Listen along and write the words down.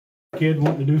Kid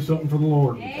wanting to do something for the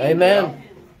Lord. Amen.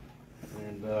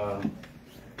 And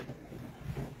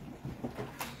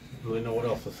really know what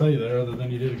else to say there other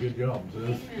than you did a good job,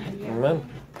 sis. Amen.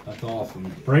 That's awesome.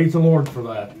 Praise the Lord for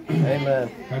that. Amen.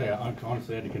 I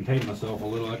honestly had to contain myself a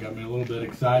little. That got me a little bit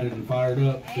excited and fired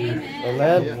up.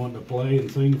 Amen. Wanting to play and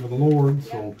sing for the Lord.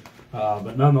 So,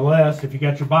 but nonetheless, if you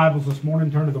got your Bibles this morning,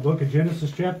 turn to the book of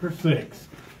Genesis chapter 6.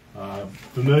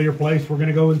 Familiar place we're going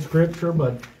to go in Scripture,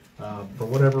 but for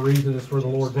whatever reason, it's where the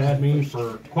Lord's had me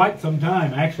for quite some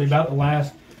time. Actually, about the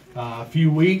last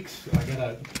few weeks. I got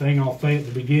a thing I'll say at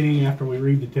the beginning after we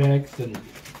read the text, and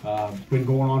it's been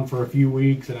going on for a few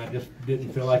weeks, and I just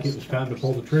didn't feel like it was time to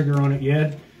pull the trigger on it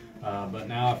yet. But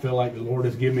now I feel like the Lord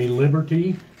has given me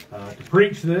liberty to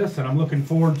preach this, and I'm looking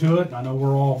forward to it. I know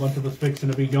we're all, a bunch of us,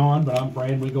 fixing to be gone, but I'm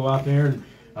praying we go out there and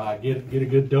get a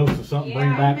good dose of something,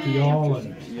 bring back to y'all,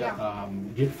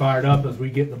 and get fired up as we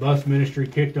get the bus ministry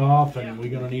kicked off. And we're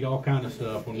going to need all kind of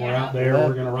stuff when we're out there.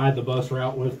 We're going to ride the bus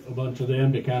route with a bunch of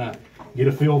them to kind of get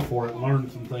a feel for it, learn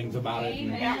some things about it,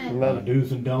 and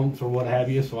do's and don'ts or what have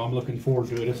you. So I'm looking forward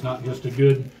to it. It's not just a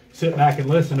good sit back and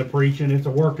listen to preaching. It's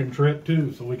a working trip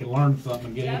too, so we can learn something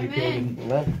and get educated.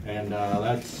 And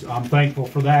I'm thankful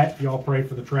for that. Y'all pray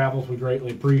for the travels. We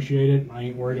greatly appreciate it. I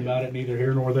ain't worried about it, neither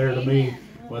here nor there to me.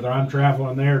 Whether I'm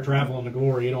traveling there, traveling to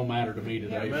glory, it don't matter to me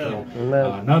today. So,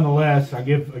 nonetheless, I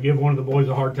give one of the boys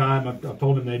a hard time. I've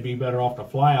told him they'd be better off to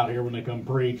fly out here when they come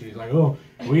preach. And he's like, "Oh,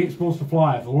 we ain't supposed to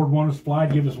fly. If the Lord wanted us to fly,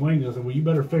 give us wings." I said, "Well, you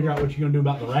better figure out what you're going to do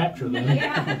about the rapture then.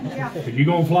 If you're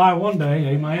going to fly one day,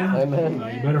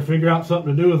 amen. You better figure out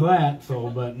something to do with that." So,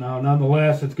 but no,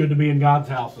 nonetheless, it's good to be in God's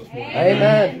house this morning.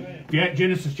 Amen. If you're at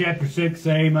Genesis chapter 6,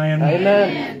 say amen.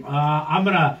 Amen.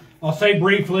 I'll say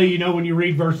briefly, when you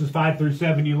read verses 5 through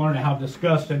 7, you learn how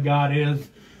disgusted God is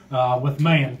with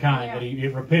mankind. That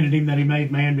it repented him that he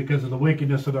made man because of the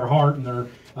wickedness of their heart and their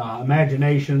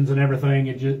imaginations and everything.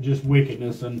 It's just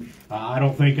wickedness. And I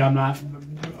don't think I'm not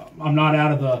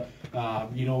out of the,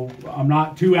 I'm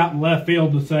not too out in left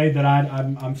field to say that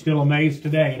I'm still amazed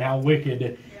today at how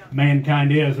wicked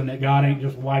mankind is, and that God ain't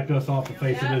just wiped us off the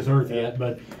face of this earth yet.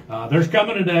 But there's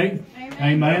coming a day.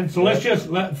 Amen. So let's just,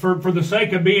 for the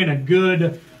sake of being a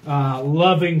good,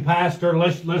 loving pastor,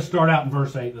 let's start out in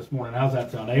verse 8 this morning. How's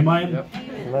that sound? Amen?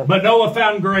 Yep. But Noah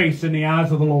found grace in the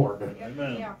eyes of the Lord.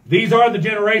 Amen. These are the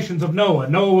generations of Noah.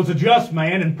 Noah was a just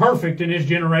man and perfect in his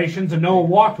generations, and Noah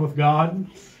walked with God.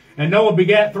 And Noah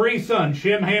begat 3 sons,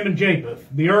 Shem, Ham, and Japheth.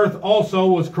 The earth also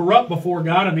was corrupt before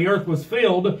God, and the earth was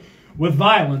filled with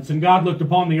violence. And God looked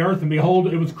upon the earth, and behold,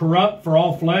 it was corrupt, for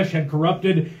all flesh had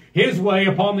corrupted his way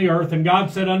upon the earth. And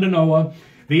God said unto Noah,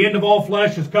 The end of all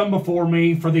flesh is come before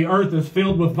me, for the earth is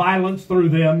filled with violence through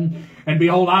them. And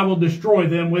behold, I will destroy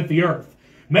them with the earth.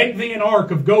 Make thee an ark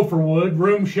of gopher wood.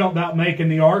 Room shalt thou make in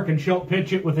the ark, and shalt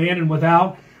pitch it within and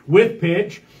without with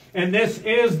pitch. And this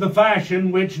is the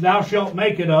fashion which thou shalt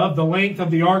make it of. The length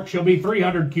of the ark shall be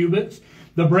 300 cubits.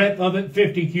 The breadth of it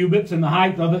 50 cubits, and the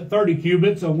height of it 30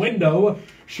 cubits. A window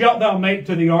shalt thou make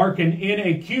to the ark, and in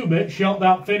a cubit shalt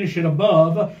thou finish it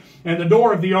above. And the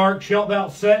door of the ark shalt thou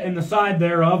set in the side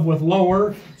thereof, with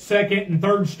lower, second, and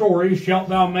third stories shalt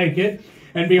thou make it.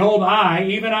 And behold, I,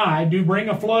 even I, do bring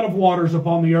a flood of waters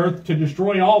upon the earth to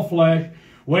destroy all flesh,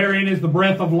 wherein is the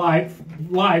breath of life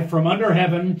from under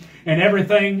heaven, and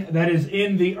everything that is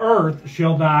in the earth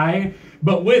shall die.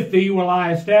 But with thee will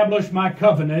I establish my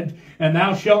covenant, and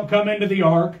thou shalt come into the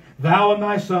ark, thou and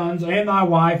thy sons, and thy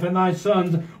wife, and thy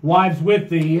sons' wives with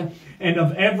thee. And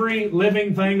of every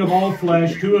living thing of all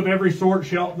flesh, 2 of every sort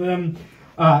shalt thou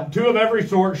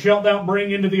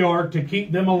bring into the ark, to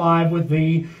keep them alive with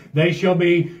thee. They shall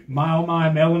be male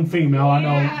and female. I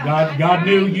know God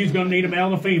knew you was going to need a male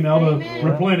and a female to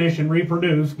replenish and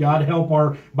reproduce. God help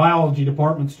our biology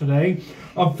departments today.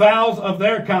 Of fowls of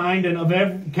their kind, and of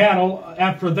every cattle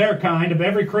after their kind, of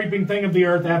every creeping thing of the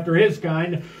earth after his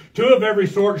kind, 2 of every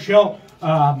sort shall...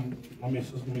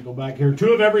 Let me go back here.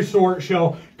 2 of every sort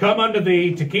shall come unto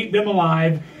thee, to keep them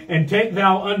alive. And take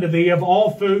thou unto thee of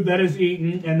all food that is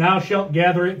eaten, and thou shalt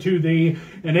gather it to thee,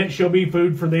 and it shall be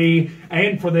food for thee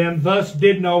and for them. Thus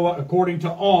did Noah according to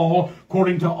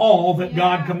all that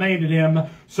God commanded him,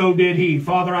 so did he.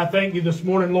 Father, I thank you this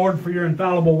morning, Lord, for your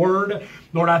infallible word.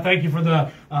 Lord, I thank you for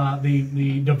the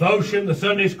devotion, the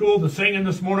Sunday school, the singing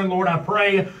this morning. Lord, I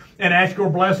pray and ask your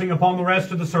blessing upon the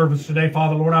rest of the service today,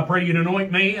 Father. Lord, I pray you'd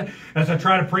anoint me as I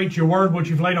try to preach your word, which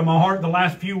you've laid on my heart the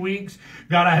last few weeks.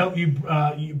 God, I help you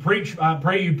preach. I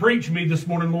pray you preach me this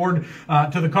morning, Lord,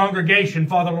 to the congregation,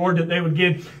 Father, Lord, that they would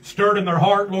get stirred in their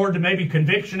heart, Lord, to maybe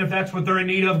conviction if that's what they're in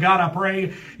need of. God, I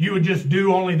pray you would just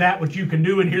do only that which you can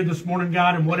do in here this morning,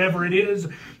 God, and and whatever it is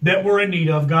that we're in need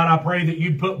of. God, I pray that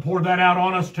you'd pour that out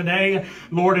on us today,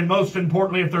 Lord, and most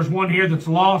importantly, if there's one here that's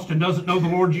lost and doesn't know the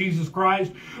Lord Jesus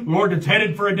Christ, Lord, that's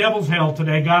headed for a devil's hell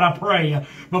today, God, I pray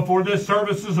before this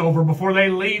service is over, before they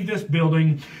leave this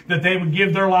building, that they would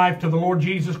give their life to the Lord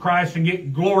Jesus Christ and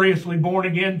get gloriously born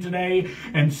again today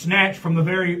and snatched from the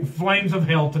very flames of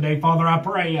hell today. Father, I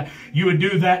pray you would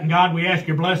do that, and God, we ask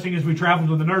your blessing as we travel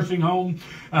to the nursing home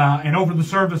and over the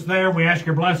service there. We ask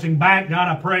your blessing back. God,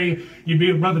 I pray you'd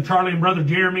be with Brother Charlie and Brother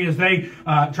Jeremy as they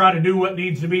try to do what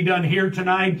needs to be done here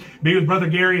tonight. Be with Brother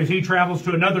Gary as he travels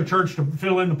to another church to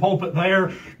fill in the pulpit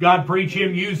there. God, preach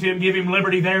him, use him, give him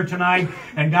liberty there tonight.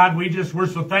 And God, we're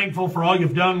so thankful for all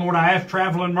you've done. Lord, I ask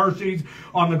traveling mercies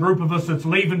on the group of us that's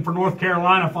leaving for North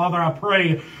Carolina. Father, I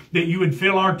pray that you would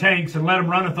fill our tanks and let them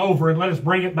runneth over and let us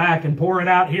bring it back and pour it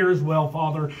out here as well,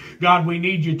 Father. God, we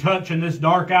need you touch in this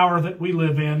dark hour that we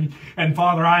live in. And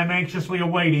Father, I am anxiously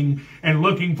awaiting and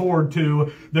looking forward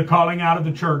to the calling out of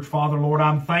the church, Father, Lord.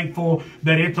 I'm thankful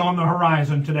that it's on the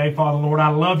horizon today, Father, Lord. I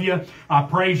love you. I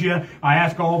praise you. I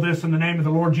ask all this in the name of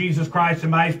the Lord Jesus Christ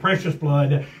and by his precious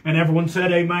blood. And everyone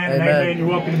said amen. And amen. You're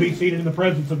welcome to be seated in the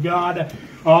presence of God.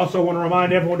 I also want to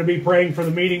remind everyone to be praying for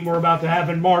the meeting we're about to have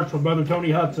in March with Brother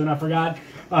Tony Hudson. I forgot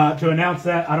to announce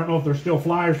that. I don't know if there's still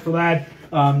flyers for that.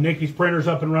 Nikki's printer's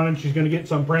up and running. She's going to get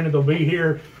some printed. They'll be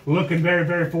here. Looking very,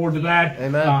 very forward to that.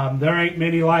 Amen. There ain't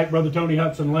many like Brother Tony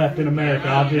Hudson left in America.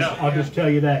 I'll just tell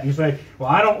you that. And you say, well,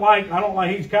 I don't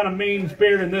like. He's kind of mean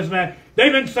spirited and this and that.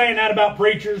 They've been saying that about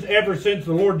preachers ever since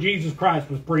the Lord Jesus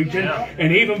Christ was preaching,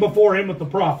 and even before him with the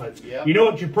prophets. You know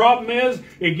what your problem is?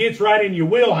 It gets right in your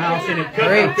wheelhouse, and it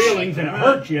cuts your feelings, and it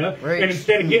hurts you. And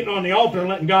instead of getting on the altar and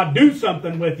letting God do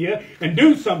something with you and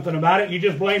do something about it, you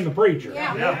just blame the preacher.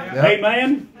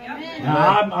 Amen?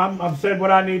 Now, I've said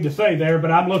what I need to say there, but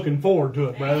I'm looking forward to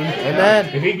it, brother.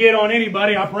 Amen. If he get on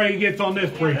anybody, I pray he gets on this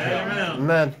preacher.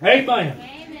 Amen.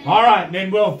 Amen. All right, and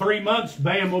then 3 months,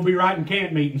 bam, we'll be right in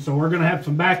camp meeting. So we're going to have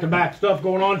some back-to-back stuff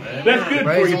going on. That's good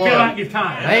for you. Fill out your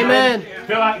time. Amen.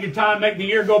 Fill out your time. Make the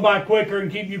year go by quicker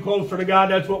and keep you closer to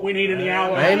God. That's what we need in the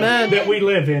hour that we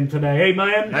live in today.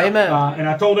 Amen. Amen. And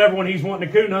I told everyone he's wanting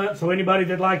to coon hunt, so anybody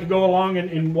that'd like to go along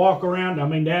and walk around. I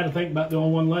mean, Dad, I think about the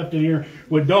only one left in here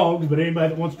with dogs, but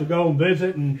anybody that wants to go and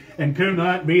visit and coon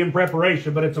hunt, be in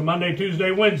preparation. But it's a Monday, Tuesday,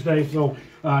 Wednesday, so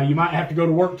you might have to go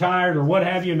to work tired or what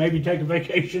have you, maybe take a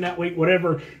vacation that week,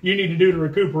 whatever you need to do to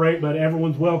recuperate, but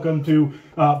everyone's welcome to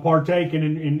partake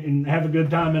and have a good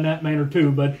time in that manner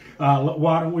too. But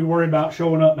why don't we worry about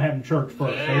showing up and having church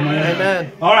first? Amen.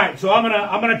 Amen. All right, so I'm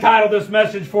gonna title this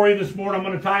message for you this morning. I'm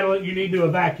gonna title it, You Need to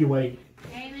Evacuate.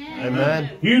 Amen.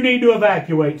 You need to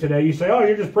evacuate today. You say, oh,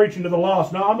 you're just preaching to the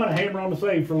lost. No, I'm going to hammer on the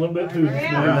saved for a little bit too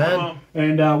this morning. Amen.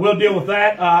 And we'll deal with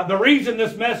that. The reason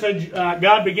this message,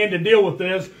 God began to deal with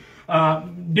this,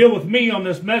 deal with me on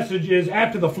this message is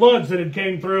after the floods that had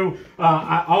came through,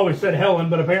 I always said Helen,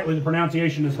 but apparently the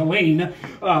pronunciation is Helene,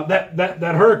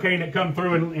 that hurricane that come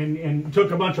through and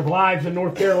took a bunch of lives in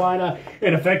North Carolina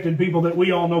and affected people that we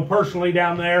all know personally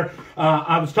down there.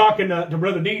 I was talking to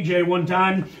Brother DJ one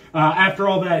time after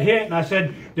all that hit, and I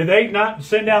said, did they not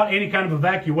send out any kind of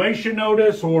evacuation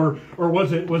notice, or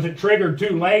was it triggered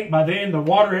too late? By then the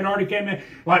water had already came in.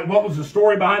 Like, what was the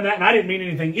story behind that? And I didn't mean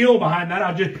anything ill behind that.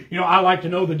 I just, I like to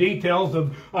know the details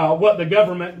of what the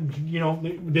government,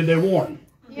 did they warn?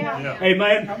 Yeah.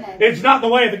 Amen. It's not the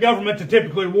way of the government to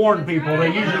typically warn people.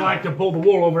 They usually like to pull the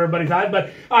wool over everybody's eyes.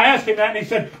 But I asked him that, and he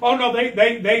said, oh, no,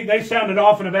 they sounded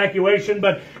off an evacuation.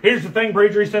 But here's the thing,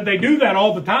 preacher. He said, they do that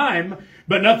all the time,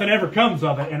 but nothing ever comes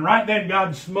of it. And right then,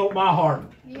 God smote my heart.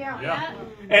 Yeah.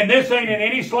 And this ain't in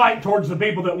any slight towards the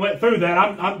people that went through that.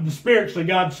 I'm spiritually,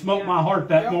 God smote my heart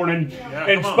that morning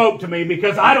and spoke to me,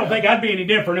 because I don't think I'd be any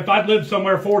different if I'd lived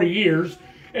somewhere 40 years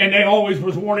and they always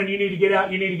was warning, you need to get out,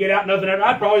 nothing ever.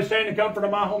 I'd probably stay in the comfort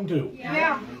of my home too.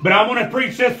 Yeah. But I want to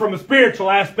preach this from a spiritual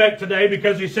aspect today,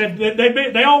 because he said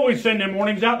they always send them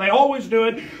warnings out. They always do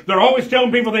it. They're always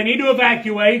telling people they need to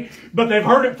evacuate, but they've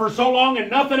heard it for so long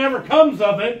and nothing ever comes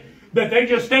of it that they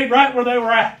just stayed right where they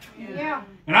were at. Yeah.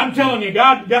 And I'm telling you,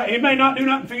 God, He may not do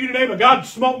nothing for you today, but God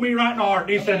smote me right in the heart.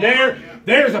 And He said,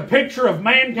 there's a picture of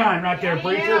mankind right there,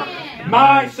 preacher.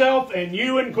 Myself and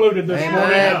you included this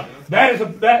morning.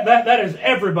 That is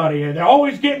everybody. They're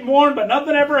always getting warned, but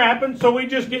nothing ever happens. So we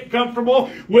just get comfortable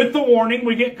with the warning.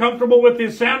 We get comfortable with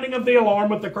the sounding of the alarm,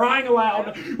 with the crying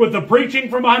aloud, with the preaching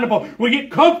from behind the pulpit. We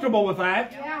get comfortable with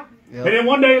that. Yeah. And then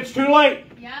one day it's too late.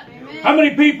 How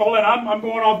many people, and I'm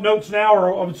going off notes now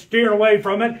or I'm steering away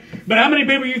from it, but how many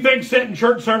people you think sit in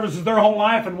church services their whole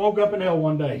life and woke up in hell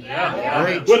one day?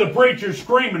 With a preacher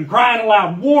screaming, crying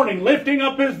aloud, warning, lifting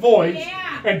up his voice,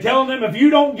 and telling them if you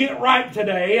don't get right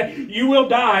today, you will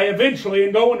die eventually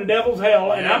and go into devil's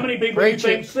hell. And how many people you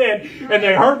think said, and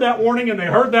they heard that warning, and they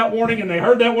heard that warning, and they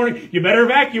heard that warning, you better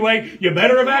evacuate, you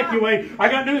better evacuate. I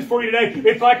got news for you today.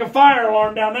 It's like a fire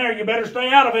alarm down there. You better stay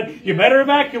out of it. You better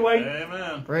evacuate.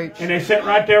 Amen. Preach. And they sat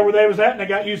right there where they was at, and they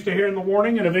got used to hearing the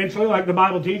warning, and eventually, like the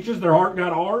Bible teaches, their heart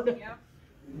got hard.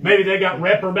 Maybe they got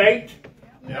reprobate.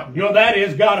 You know that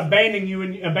is God abandoning you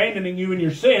in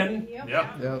your sin.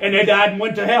 And they died and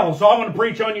went to hell. So I want to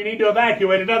preach on you need to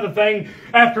evacuate. Another thing,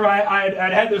 after I'd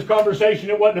had this conversation,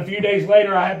 it wasn't a few days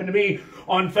later, I happened to be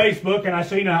on Facebook, and I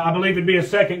seen, I believe it'd be a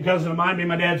second cousin of mine, be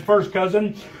my dad's first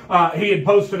cousin. He had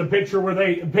posted a pictures where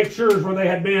they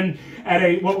had been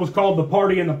at what was called the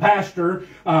Party and the Pastor.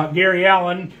 Gary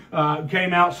Allen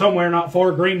came out somewhere not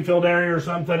far, Greenfield area or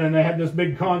something, and they had this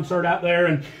big concert out there.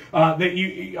 And I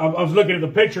was looking at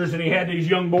the pictures, and he had these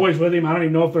young boys with him. I don't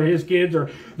even know if they're his kids or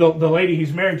the lady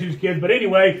he's married to's kids. But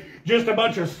anyway, just a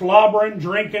bunch of slobbering,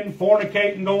 drinking,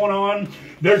 fornicating going on.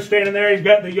 They're standing there. He's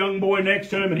got the young boy next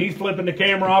to him, and he's flipping the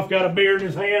camera off, got a beer in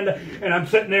his hand. And I'm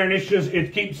sitting there, and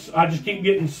I just keep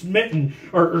getting smitten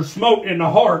or smote in the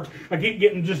heart. I keep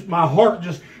getting my heart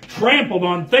just trampled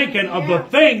on, thinking of the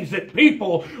things that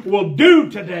people will do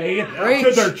today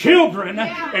to their children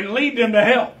and lead them to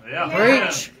hell.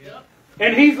 Preach.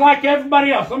 And he's like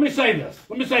everybody else. Let me say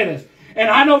this. And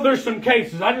I know there's some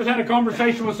cases. I just had a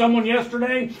conversation with someone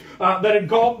yesterday that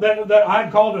I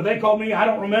had called, or they called me. I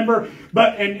don't remember,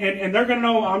 but and they're gonna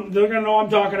know I'm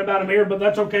talking about them here. But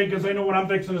that's okay because they know what I'm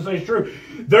fixing to say is true.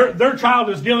 Their child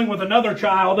is dealing with another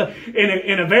child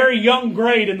in a very young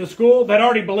grade in the school that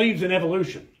already believes in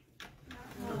evolution.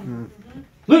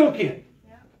 Little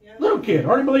kid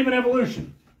already believe in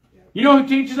evolution. You know who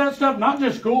teaches that stuff? Not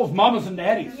just schools, mamas and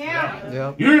daddies.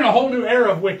 You're in a whole new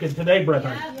era of wicked today,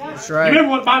 brethren. That's right. You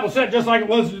remember what the Bible said, just like it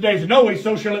was in the days of Noah,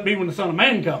 so shall it be when the Son of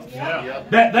Man comes.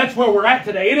 That's where we're at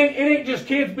today. It ain't just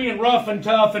kids being rough and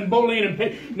tough and bullying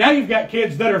and now you've got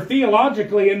kids that are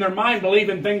theologically in their mind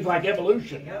believing things like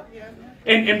evolution.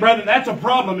 And brethren, that's a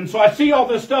problem. And so I see all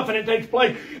this stuff and it takes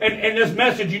place. And this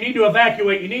message, you need to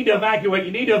evacuate, you need to evacuate,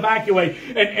 you need to evacuate.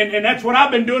 And that's what I've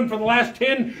been doing for the last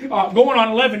 10, going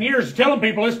on 11 years, telling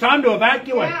people it's time to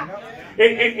evacuate.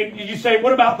 And you say,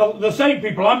 what about the saved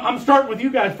people? I'm starting with you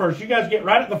guys first. You guys get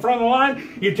right at the front of the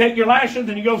line. You take your lashings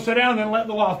and you go sit down and then let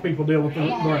the lost people deal with the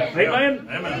rest.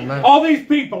 Amen? All these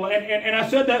people, and I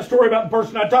said that story about the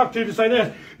person I talked to say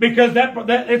this, because that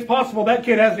it's possible that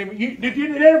kid hasn't even, did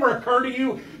it ever occur to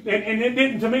you, and it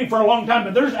didn't to me for a long time,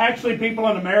 but there's actually people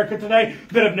in America today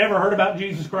that have never heard about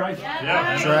Jesus Christ?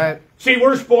 That's right. See,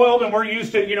 we're spoiled and we're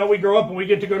used to, we grow up and we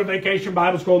get to go to vacation,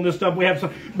 Bible school and this stuff. We have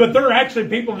some, but there are actually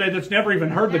people today that's never even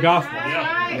heard the gospel.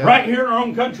 Right here in our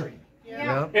own country.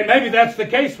 And maybe that's the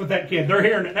case with that kid. They're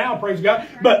hearing it now, praise God.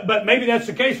 But maybe that's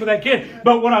the case with that kid.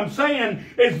 But what I'm saying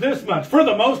is this much. For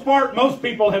the most part, most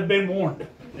people have been warned.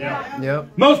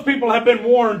 Most people have been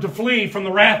warned to flee from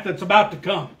the wrath that's about to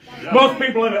come. Most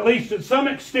people have, at least at some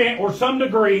extent or some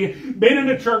degree, been in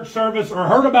a church service or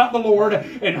heard about the Lord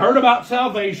and heard about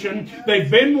salvation. They've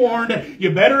been warned,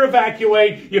 you better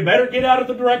evacuate, you better get out of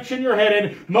the direction you're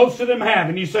headed. Most of them have.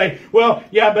 And you say, well,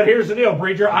 yeah, but here's the deal,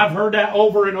 preacher. I've heard that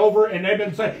over and over, and they've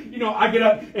been saying, I get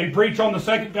up and preach on the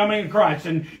second coming of Christ,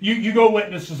 and you go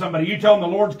witness to somebody. You tell them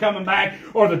the Lord's coming back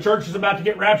or the church is about to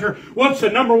get raptured. What's the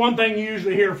number one thing you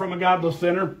usually hear from a godless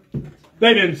sinner?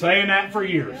 They've been saying that for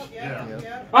years.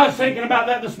 I was thinking about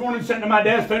that this morning, sitting at my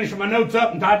desk, finishing my notes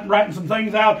up and writing some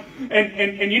things out.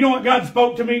 And you know what God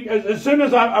spoke to me? As soon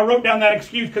as I wrote down that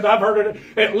excuse, because I've heard it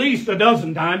at least a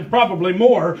dozen times, probably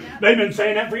more. They've been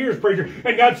saying that for years, preacher.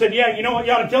 And God said, yeah, you know what?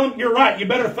 You ought to tell them, you're right. You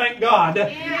better thank God.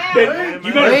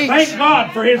 You better thank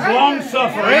God for His long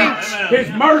suffering, His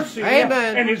mercy,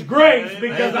 and His grace.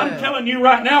 Because I'm telling you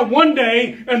right now, one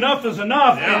day, enough is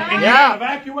enough. And you're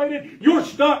evacuated, you're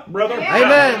stuck, brother.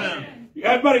 Amen.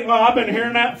 Everybody, well, I've been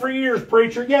hearing that for years,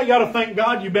 preacher. Yeah, you ought to thank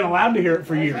God you've been allowed to hear it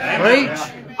for years.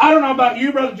 Preach. I don't know about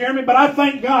you, Brother Jeremy, but I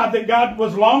thank God that God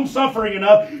was long-suffering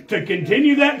enough to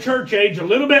continue that church age a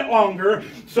little bit longer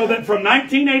so that from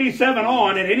 1987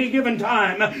 on, at any given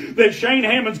time, that Shayne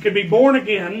Hammons could be born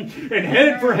again and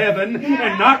headed for heaven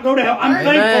and not go to hell. I'm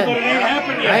thankful that it ain't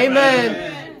happened yet.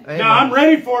 Amen. Now, I'm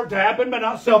ready for it to happen, but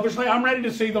not selfishly. I'm ready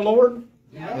to see the Lord.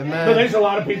 Amen. But there's a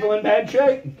lot of people in bad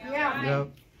shape.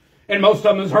 And most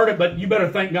of them has heard it, but you better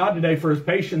thank God today for His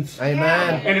patience.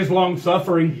 Amen. And His long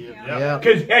suffering. Yeah.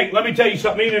 Because, hey, let me tell you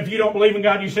something. Even if you don't believe in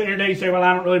God, you sit here today and say, well,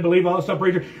 I don't really believe all this stuff,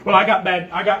 preacher. Well, I got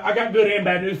good and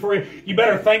bad news for you. You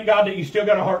better thank God that you still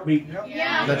got a heartbeat.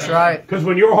 That's right. Because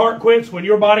when your heart quits, when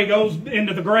your body goes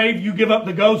into the grave, you give up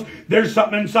the ghost, there's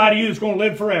something inside of you that's going to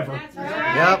live forever.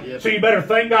 Yep. So you better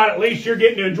thank God at least you're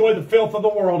getting to enjoy the filth of the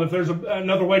world. If there's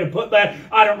another way to put that,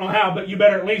 I don't know how, but you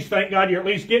better at least thank God you're at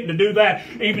least getting to do that.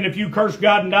 Even if you curse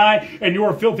God and die and you're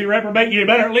a filthy reprobate, you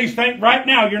better at least think right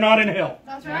now you're not in hell.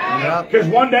 That's right. Because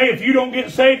one day if you don't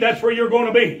get saved, that's where you're going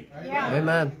to be.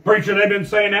 Amen. Preacher, they've been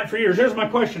saying that for years. Here's my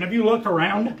question. Have you looked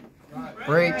around?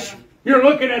 Preach. You're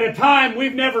looking at a time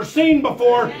we've never seen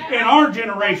before in our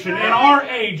generation, in our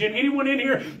age. And anyone in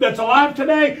here that's alive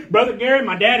today, Brother Gary,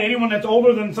 my dad, anyone that's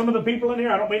older than some of the people in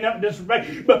here, I don't mean that in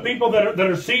disrespect, but people that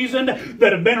are seasoned,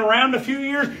 that have been around a few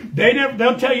years,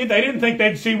 they'll tell you they didn't think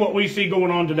they'd see what we see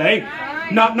going on today.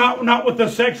 Not with the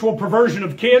sexual perversion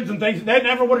of kids and things. They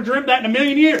never would have dreamed that in a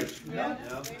million years.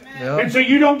 And so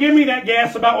you don't give me that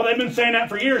gas about, well, they've been saying that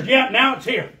for years. Yeah, now it's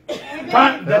here.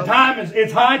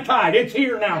 It's high tide. It's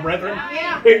here now, brethren.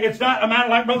 It's not a matter,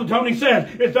 like Brother Tony says,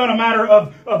 it's not a matter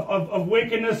of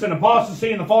wickedness and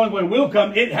apostasy and the falling away will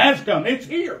come. It has come. It's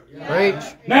here. Preach.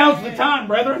 Now's the time,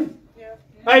 brethren.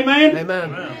 Amen?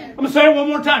 Amen. I'm going to say it one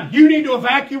more time. You need to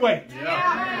evacuate.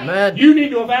 Amen. You need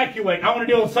to evacuate. I want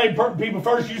to deal with saved people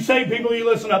first. You saved people, you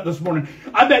listen up this morning.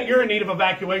 I bet you're in need of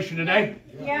evacuation today.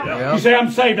 Yep. You say,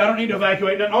 I'm saved, I don't need to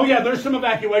evacuate. Oh yeah, there's some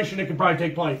evacuation that could probably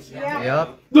take place.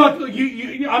 Yep. Look,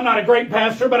 I'm not a great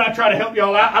pastor, but I try to help you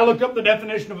all out. I looked up the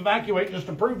definition of evacuate just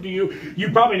to prove to you,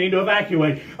 you probably need to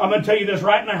evacuate. I'm going to tell you this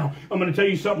right now. I'm going to tell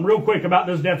you something real quick about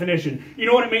this definition. You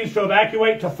know what it means to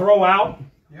evacuate? To throw out,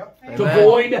 to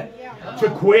void, to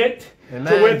quit,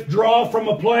 to withdraw from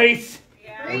a place,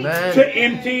 to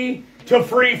empty, to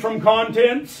free from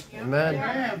contents.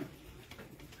 Amen.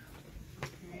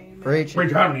 Preach.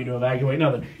 Preacher, I don't need to evacuate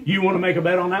nothing. You want to make a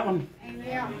bet on that one?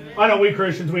 I know we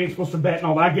Christians, we ain't supposed to bet and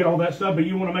all that. I get all that stuff, but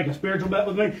you want to make a spiritual bet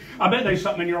with me? I bet there's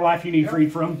something in your life you need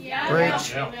freed from.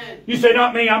 Preach. You say,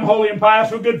 not me, I'm holy and pious.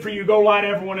 Well, good for you. Go lie to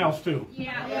everyone else too.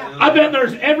 I bet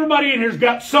there's everybody in here's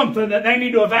got something that they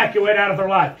need to evacuate out of their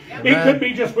life. It could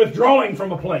be just withdrawing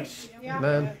from a place.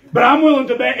 Amen. But I'm willing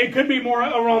to bet it could be more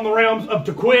around the realms of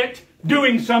to quit,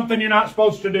 doing something you're not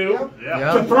supposed to do,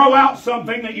 to throw out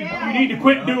something that you need to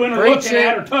quit doing or looking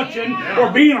at or touching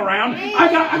or being around.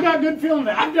 I got good feeling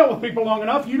that. I've dealt with people long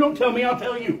enough. You don't tell me, I'll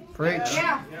tell you. Preach.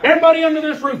 Everybody under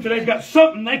this roof today's got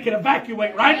something they can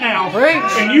evacuate right now.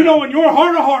 Preach. And you know in your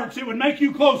heart of hearts it would make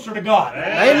you closer to God.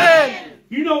 Amen.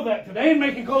 You know that today and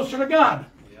make you closer to God.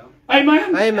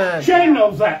 Amen. Amen. Shayne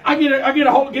knows that. I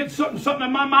get something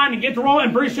in my mind and get the wrong,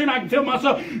 and pretty soon I can tell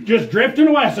myself just drifting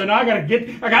away. So now I gotta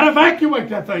evacuate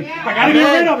that thing. I gotta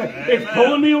get rid of it. It's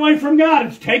pulling me away from God.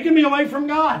 It's taking me away from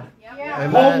God.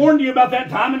 Paul warned you about that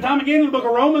time and time again in the book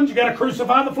of Romans. You gotta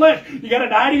crucify the flesh. You gotta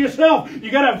die to yourself.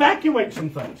 You gotta evacuate some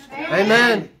things.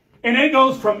 Amen. And it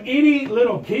goes from any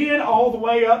little kid all the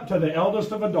way up to the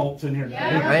eldest of adults in here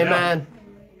today. Amen.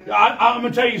 I'm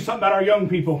gonna tell you something about our young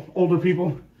people, older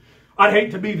people. I'd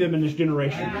hate to be them in this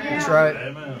generation. That's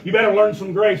right. You better learn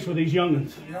some grace with these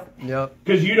young'uns. Yep.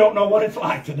 Because you don't know what it's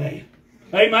like today.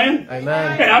 Amen?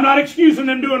 Amen. And I'm not excusing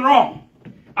them doing wrong.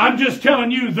 I'm just telling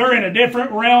you they're in a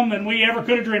different realm than we ever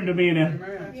could have dreamed of being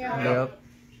in. Yep.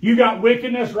 You got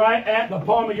wickedness right at the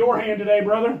palm of your hand today,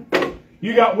 brother.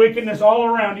 You got wickedness all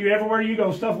around you, everywhere you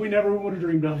go. Stuff we never would have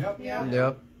dreamed of.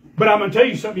 Yep. But I'm going to tell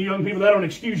you something, young people, that don't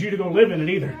excuse you to go live in it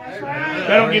either. That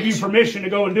don't give you permission to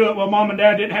go and do it. Well, mom and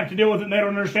dad didn't have to deal with it and they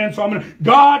don't understand, so I'm going to...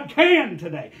 God can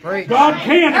today. God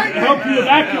can help you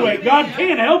evacuate. God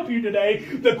can help you today.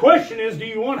 The question is, do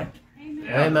you want it?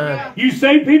 Amen. You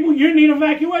say, people, you need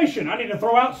evacuation. I need to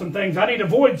throw out some things. I need to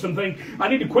avoid some things. I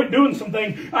need to quit doing some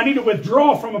things. I need to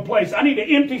withdraw from a place. I need to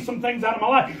empty some things out of my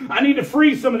life. I need to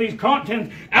free some of these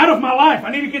contents out of my life. I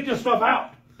need to get this stuff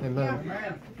out.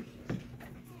 Amen.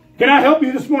 Can I help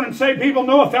you this morning? Say, people,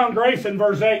 Noah found grace in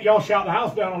verse 8. Y'all shout the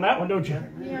house down on that one, don't you?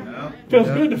 Feels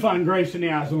good to find grace in the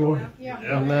eyes of the Lord.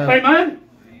 Amen. Amen?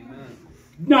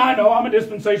 No, I know I'm a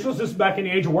dispensationalist. This is back in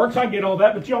the age of works. I get all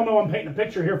that, but y'all know I'm painting a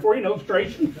picture here for you, an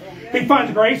illustration. He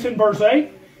finds grace in verse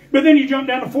 8. But then you jump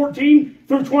down to 14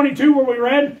 through 22 where we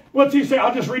read. What's he say?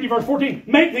 I'll just read you verse 14.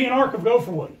 Make thee an ark of gopher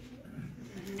wood.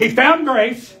 He found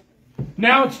grace.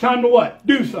 Now it's time to what?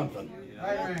 Do something.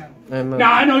 Amen.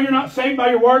 Now, I know you're not saved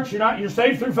by your works. You're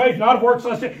saved through faith, not of works.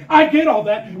 I get all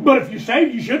that. But if you're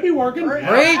saved, you should be working. Preach.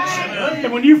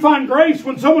 And when you find grace,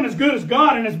 when someone as good as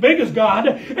God and as big as God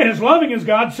and as loving as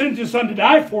God sends His Son to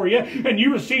die for you, and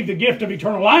you receive the gift of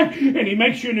eternal life, and He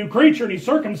makes you a new creature, and He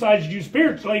circumcises you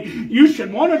spiritually, you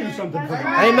should want to do something for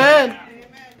God. Amen.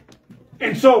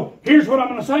 And so, here's what I'm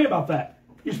going to say about that.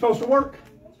 You're supposed to work.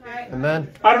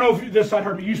 Amen. I don't know if this side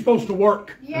heard me. You're supposed to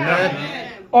work.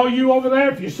 Amen. All you over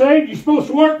there, if you're saved, you're supposed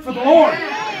to work for the Lord.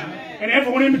 And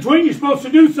everyone in between, you're supposed to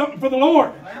do something for the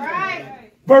Lord.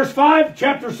 Verse 5,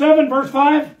 chapter 7, verse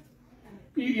 5.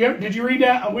 Did you read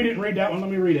that? Oh, we didn't read that one. Let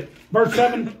me read it. Verse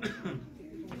 7.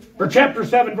 Or chapter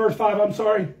 7, verse 5, I'm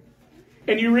sorry.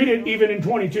 And you read it even in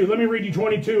 22. Let me read you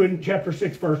 22 in chapter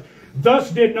 6 first.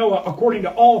 Thus did Noah, according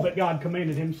to all that God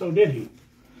commanded him, so did he.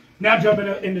 Now jump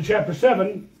into chapter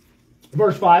 7,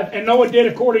 verse 5. And Noah did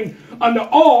according unto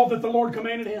all that the Lord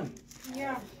commanded him.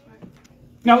 Yeah.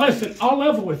 Now listen, I'll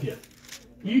level with you.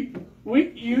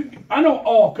 I know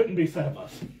all couldn't be said of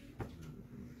us.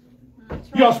 Right.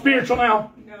 Y'all spiritual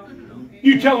now? No.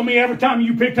 You telling me every time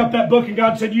you picked up that book and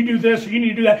God said you do this or you need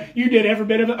to do that, you did every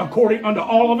bit of it according unto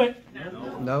all of it?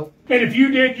 No. And if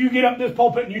you did, you get up this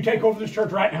pulpit and you take over this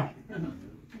church right now.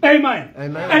 Amen.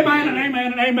 Amen. Amen and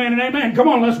amen and amen and amen. Come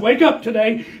on, let's wake up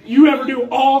today. You ever do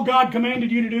all God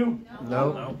commanded you to do?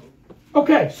 No.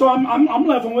 Okay, so I'm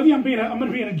leveling with you. I'm going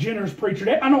to be a generous preacher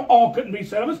today. I know all couldn't be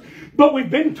said of us, but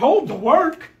we've been told to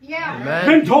work. Yeah.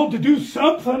 Amen. Been told to do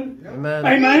something. Amen.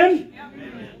 Amen.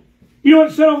 You know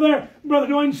what it said over there, Brother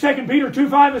Dwayne, 2 Peter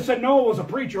 2:5, it said Noah was a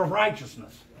preacher of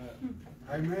righteousness.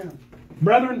 Amen.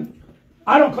 Brethren,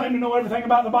 I don't claim to know everything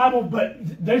about the Bible, but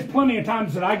there's plenty of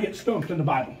times that I get stumped in the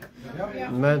Bible.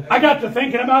 Amen. I got to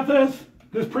thinking about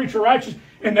this preacher of righteousness,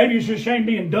 and maybe it's just Shayne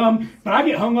being dumb, but I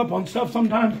get hung up on stuff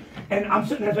sometimes, and I'm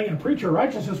sitting there thinking, preacher of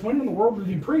righteousness, when in the world did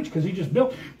he preach? Because he just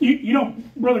built, you know,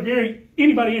 Brother Gary,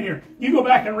 anybody in here, you go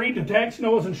back and read the text,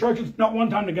 Noah's instructions, not one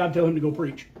time did God tell him to go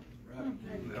preach.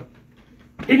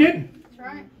 He didn't. That's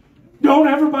right. Don't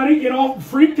everybody get all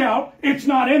freaked out. It's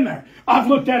not in there. I've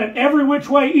looked at it every which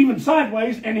way, even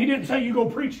sideways, and he didn't say you go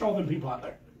preach to all them people out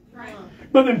there. Right.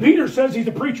 But then Peter says he's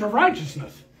a preacher of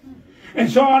righteousness. And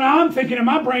so now I'm thinking in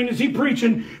my brain, is he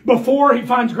preaching before he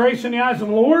finds grace in the eyes of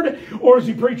the Lord? Or is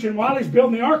he preaching while he's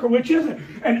building the ark? Or which is it?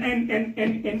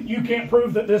 And you can't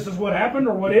prove that this is what happened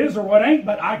or what is or what ain't,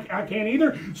 but I can't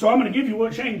either. So I'm going to give you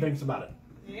what Shayne thinks about it.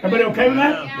 Everybody okay with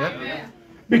that? Yep.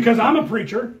 Because I'm a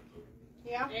preacher.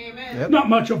 Yeah. Amen. Yep. Not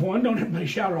much of one. Don't everybody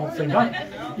shout it all the same time.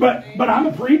 But I'm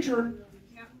a preacher.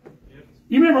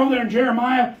 You remember over there in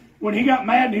Jeremiah when he got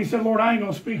mad and he said, Lord, I ain't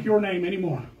going to speak your name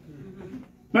anymore.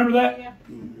 Remember that? Yeah.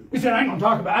 He said, I ain't going to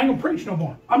talk about it. I ain't going to preach no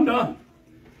more. I'm done.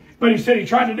 But he said he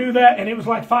tried to do that and it was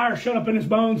like fire shut up in his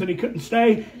bones and he couldn't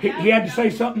stay. He had to say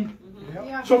something.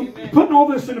 Yeah. So putting all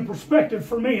this into perspective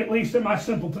for me, at least in my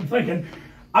simpleton thinking,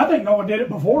 I think Noah did it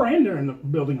before and during the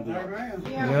building of the ark.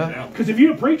 Yeah. Because if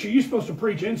you're a preacher, you're supposed to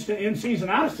preach in season,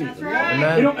 out of season. That's right.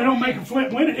 Amen. It don't make a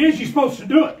flip when it is. You're supposed to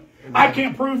do it. I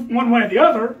can't prove one way or the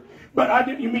other, but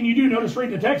you do notice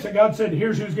reading the text that God said,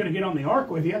 here's who's going to get on the ark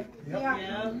with you.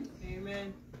 Yeah.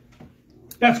 Amen.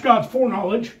 That's God's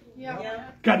foreknowledge.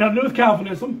 Yeah. Got nothing to do with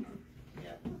Calvinism.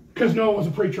 Because Noah was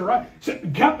a preacher, right? So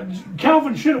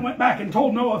Calvin should have went back and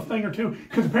told Noah a thing or two,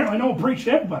 because apparently Noah preached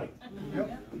to everybody.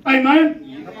 Amen?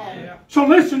 So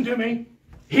listen to me.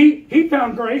 He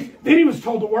found grace. Then he was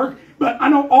told to work. But I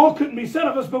know all couldn't be said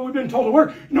of us, but we've been told to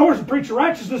work. Noah's a preacher of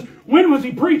righteousness. When was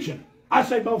he preaching? I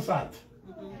say both sides.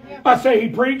 I say he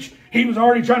preached. He was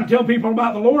already trying to tell people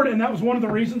about the Lord, and that was one of the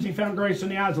reasons he found grace in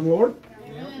the eyes of the Lord.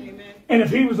 And if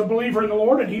he was a believer in the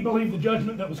Lord and he believed the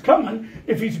judgment that was coming,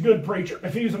 if he's a good preacher,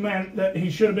 if he's a man that he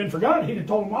should have been for God, he'd have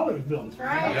told him while he was building.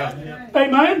 Right.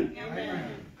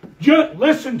 Amen? Just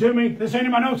listen to me. This ain't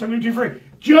in my notes. I'm going to you free.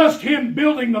 Just him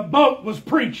building the boat was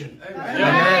preaching.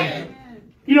 Amen.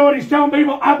 You know what he's telling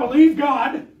people? I believe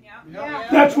God. Yeah.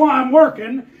 That's why I'm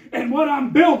working. And what I'm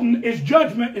building is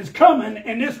judgment is coming,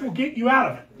 and this will get you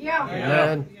out of it. Yeah.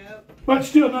 Amen. But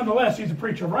still, nonetheless, he's a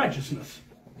preacher of righteousness.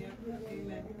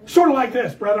 Sort of like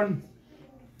this, brethren.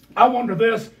 I wonder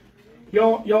this.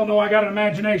 Y'all know I got an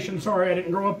imagination. Sorry, I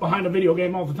didn't grow up behind a video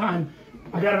game all the time.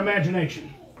 I got an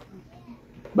imagination.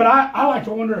 But I like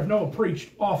to wonder if Noah preached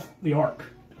off the ark.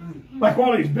 Like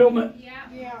while he's building it.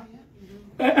 Yeah.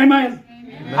 Amen.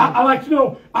 I like to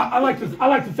know. I like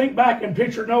to think back and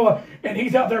picture Noah, and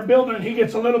he's out there building, and he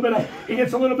gets a little bit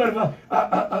of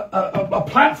a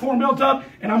platform built up,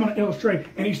 and I'm going to illustrate.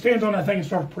 And he stands on that thing and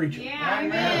starts preaching. Yeah.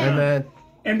 Amen. Amen.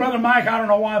 And Brother Mike, I don't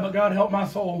know why, but God help my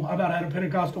soul. I about had a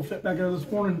Pentecostal fit back there this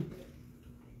morning.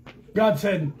 God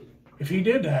said, if he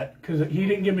did that, because he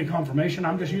didn't give me confirmation,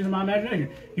 I'm just using my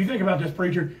imagination. You think about this,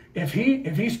 preacher. If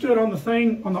he stood on the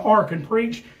thing on the ark and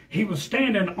preached, he was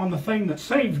standing on the thing that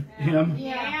saved him,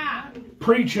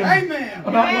 preaching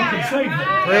about what could save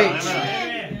them. Preach.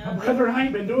 Now, brethren, I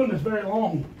ain't been doing this very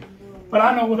long, but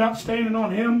I know without standing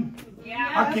on him,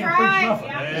 I can't preach nothing.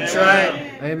 That's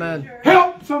right. Amen.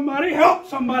 Help somebody, help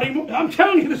somebody. I'm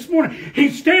telling you this morning,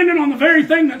 he's standing on the very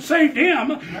thing that saved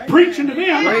him, preaching to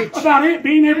them about it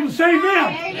being able to save them.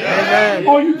 Amen.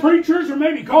 All you preachers are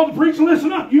maybe called to preach,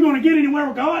 listen up. You're going to get anywhere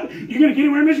with God, you're going to get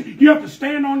anywhere in mission, you have to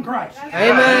stand on Christ.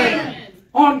 Amen.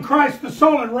 On Christ, the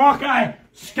solid rock, I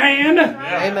stand.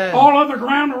 Amen. All other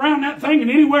ground around that thing and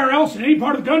anywhere else in any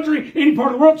part of the country, any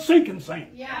part of the world, sinking sand.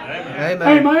 Amen.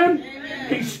 Amen.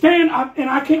 He stand, and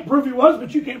I can't prove he was,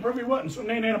 but you can't prove he wasn't. So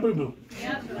nana boo boo.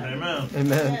 Amen.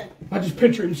 Amen. I just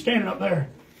picture him standing up there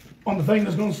on the thing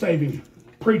that's going to save him,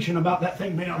 preaching about that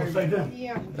thing being able to save them.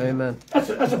 Amen. That's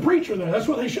a preacher there. That's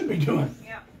what they should be doing.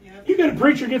 You get a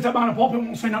preacher gets up on a pulpit and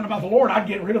won't say nothing about the Lord, I'd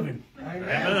get rid of him.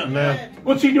 Amen.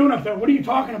 What's he doing up there? What are you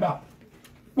talking about?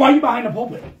 Why are you behind the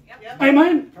pulpit?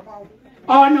 Amen.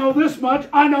 I know this much.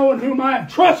 I know in whom I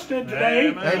have trusted today.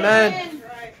 Amen.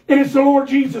 And it's the Lord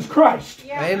Jesus Christ.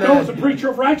 Amen. There was a preacher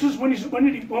of righteousness.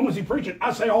 When was he preaching?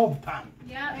 I say all the time.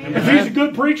 If he's a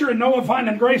good preacher and Noah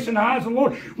finding grace in the eyes of the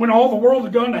Lord, when all the world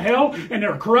has gone to hell and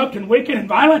they're corrupt and wicked and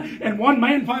violent, and one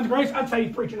man finds grace, I'd say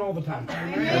he's preaching all the time.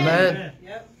 Amen.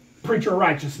 Preacher of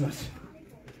righteousness.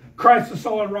 Christ the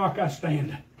solid rock I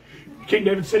stand. King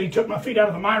David said he took my feet out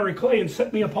of the miry clay and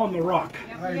set me upon the rock.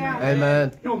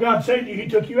 Amen. You know, God saved you, he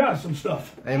took you out of some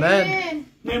stuff.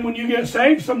 Amen. Then when you get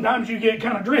saved, sometimes you get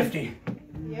kind of drifty.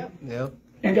 Yep.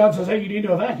 And God says, hey, you need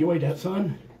to evacuate that,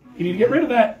 son. You need to get rid of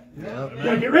that. Yep. You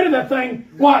got to get rid of that thing.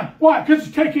 Why? Why? Because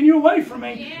it's taking you away from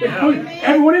me.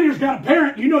 Everyone in here's got a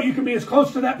parent. You know you can be as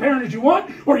close to that parent as you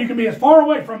want, or you can be as far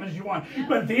away from it as you want.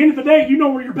 But at the end of the day, you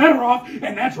know where you're better off,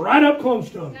 and that's right up close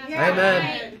to them.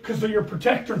 Amen. Because they're your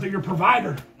protector, they're your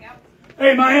provider.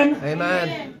 Amen.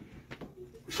 Amen.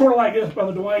 Sort of like this,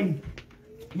 Brother Dwayne.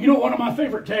 You know one of my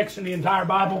favorite texts in the entire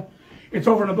Bible? It's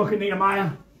over in the book of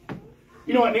Nehemiah.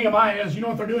 You know what Nehemiah is? You know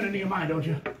what they're doing in Nehemiah, don't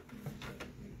you?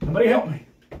 Somebody help me.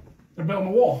 They're building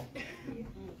a wall.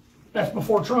 That's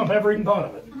before Trump ever even thought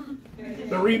of it.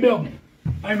 They're rebuilding.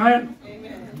 Amen?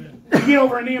 You get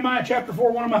over in Nehemiah chapter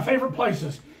 4, one of my favorite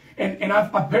places. And I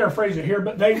paraphrase it here,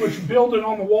 but they which build it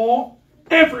on the wall,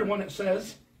 everyone, it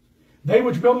says, they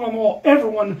which build it on the wall,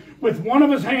 everyone with one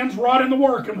of his hands wrought in the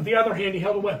work, and with the other hand he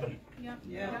held a weapon.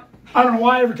 I don't know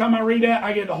why every time I read that,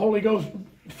 I get the Holy Ghost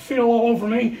feel all over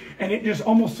me, and it just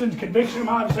almost sends conviction in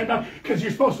my heart at the same time, because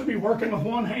you're supposed to be working with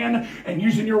one hand and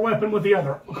using your weapon with the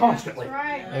other constantly.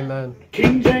 Amen.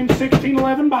 King James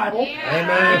 16:11 Bible.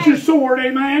 Amen. It's your sword,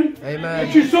 amen. Amen.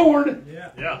 It's your sword.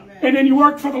 And then you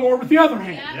work for the Lord with the other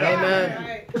hand.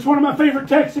 Amen. It's one of my favorite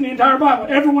texts in the entire Bible.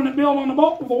 Everyone that built on the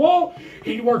wall,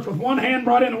 he worked with one hand,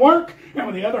 brought in the work, and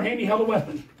with the other hand he held a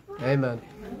weapon. Amen.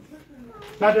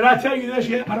 Now, did I tell you this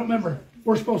yet? I don't remember.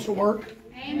 We're supposed to work.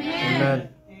 Amen.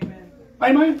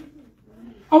 Amen.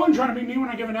 I wasn't trying to be mean when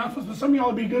I give announcements, but some of y'all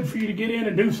would be good for you to get in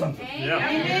and do something.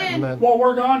 Amen. While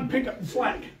we're gone, pick up the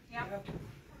slack.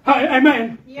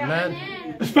 Amen.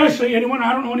 Amen. Especially anyone,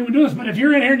 I don't know anyone doing this, but if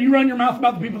you're in here and you run your mouth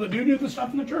about the people that do the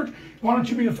stuff in the church, why don't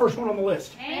you be the first one on the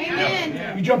list?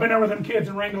 Amen. You jump in there with them kids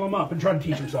and wrangle them up and try to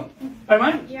teach them something.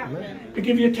 Amen? To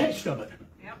give you a taste of it.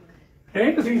 It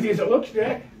ain't as easy as it looks,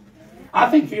 Jack. I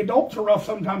think the adults are rough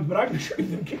sometimes, but I can show you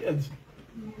them kids.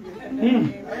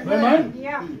 Amen?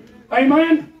 Yeah.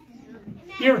 Amen?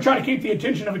 You ever try to keep the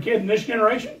attention of a kid in this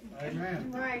generation? Amen.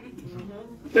 Right.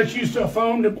 That's used to a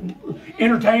phone to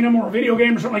entertain them or a video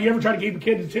game or something. You ever try to keep a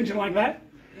kid's attention like that?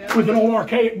 With an old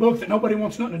archaic book that nobody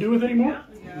wants nothing to do with anymore?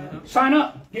 Sign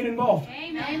up. Get involved.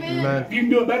 Amen. If you can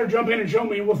do it better, jump in and show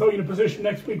me, and we'll throw you in a position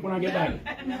next week when I get back.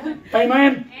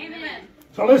 Amen? Amen.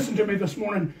 So listen to me this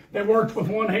morning. They worked with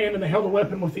one hand and they held a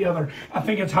weapon with the other. I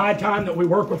think it's high time that we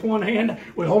work with one hand,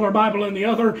 we hold our Bible in the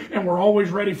other, and we're always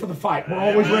ready for the fight. We're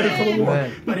always ready for the war.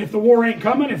 Amen. But if the war ain't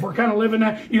coming, if we're kind of living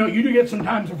that, you know, you do get some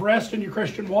times of rest in your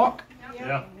Christian walk.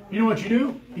 Yeah. You know what you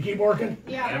do? You keep working.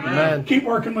 Amen. Keep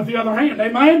working with the other hand.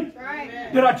 Amen?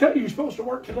 Right. Did I tell you you're supposed to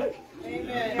work today?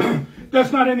 Amen.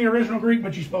 That's not in the original Greek,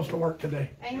 but you're supposed to work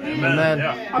today. Amen. Amen.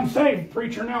 Yeah. I'm saved,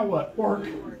 preacher. Now what? Work.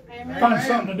 Amen. Find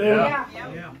something to do.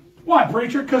 Yeah. Why,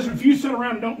 preacher? Because if you sit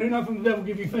around and don't do nothing, the devil will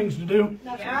give you things to do.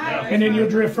 That's right. And then you'll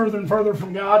drift further and further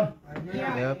from God.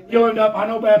 Yeah. Yep. You'll end up, I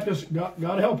know Baptists,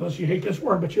 God help us, you hate this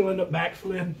word, but you'll end up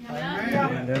backslid.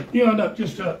 Yeah. You'll end up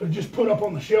just put up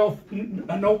on the shelf,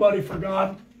 a nobody for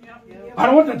God. I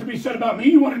don't want that to be said about me.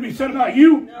 You want it to be said about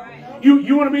you.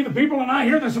 You want to be the people, and I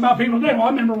hear this about people today. Well, I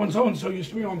remember when so-and-so used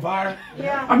to be on fire.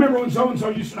 Yeah. I remember when so-and-so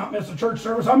used to not miss a church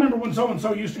service. I remember when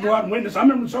so-and-so used to go out and witness. I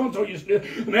remember when so-and-so used to...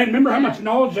 Man, remember how much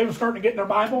knowledge they were starting to get in their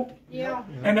Bible? Yeah.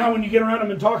 And now when you get around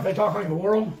them and talk, they talk like the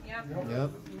world.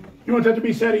 Yep. You want that to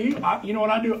be said of you? You know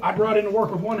what I do? I go out into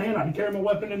work with one hand. I carry my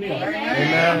weapon in the other.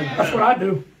 Amen. That's what I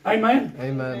do. Amen?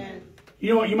 Amen. You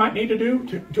know what you might need to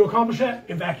do to accomplish that?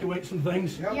 Evacuate some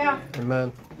things. Yeah.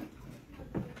 Amen.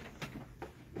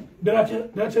 Did I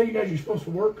tell you guys you're supposed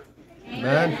to work?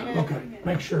 Amen. Okay,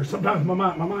 make sure. Sometimes my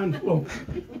mind's well,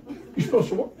 you're supposed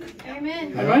to work.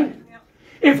 Amen. Amen?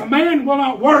 If a man will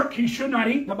not work, he should not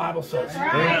eat, the Bible says.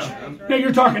 Now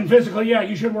you're talking physically, yeah,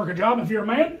 you should work a job if you're a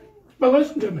man. But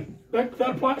listen to me. That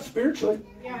applies spiritually.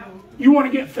 Yeah. You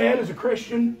want to get fed as a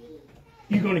Christian,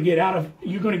 you're going to get out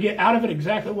of it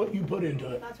exactly what you put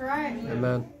into it. That's right.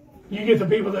 Amen. You get the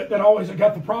people that always have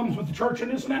got the problems with the church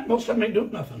and this and that, most of them ain't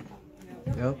doing nothing.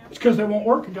 Yep. It's because they won't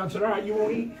work, and God said, all right, you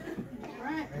won't eat.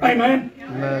 Right. Amen.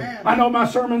 Amen. I know my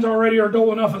sermons already are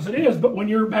dull enough as it is, but when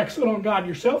you're backslid on God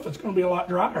yourself, it's going to be a lot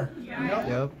drier.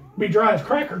 Yep. Be dry as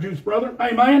cracker juice, brother.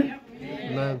 Amen.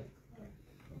 Amen.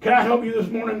 Can I help you this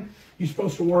morning? You're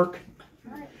supposed to work.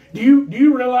 Do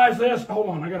you realize this? Hold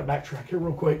on, I got to backtrack here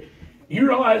real quick. You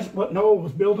realize what Noah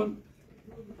was building?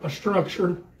 A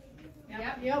structure.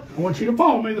 Yep. I want you to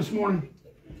follow me this morning.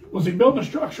 Was he building a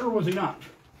structure or was he not?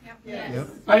 Yep.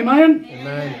 Amen?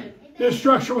 Amen. This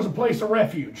structure was a place of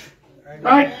refuge.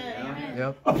 Right?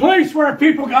 Yep. A place where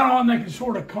people got on, they could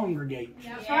sort of congregate.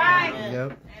 That's right.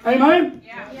 Yep. Amen?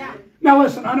 Yeah. Now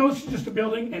listen, I know it's just a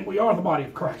building and we are the body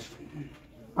of Christ.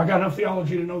 I got enough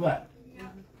theology to know that.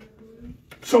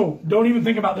 So don't even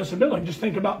think about this as a building. Just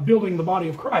think about building the body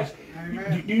of Christ.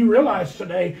 Do you realize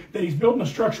today that he's building a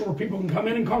structure where people can come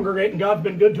in and congregate, and God's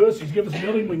been good to us. He's given us a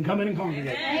building we can come in and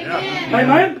congregate. Amen.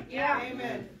 Amen? Yeah.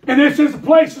 Amen. And this is a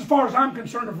place, as far as I'm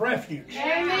concerned, of refuge.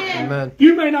 Amen. Amen.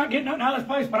 You may not get nothing out of this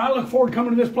place, but I look forward to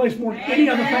coming to this place more than any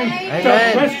other thing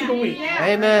Amen. the rest of the week.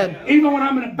 Amen. Even when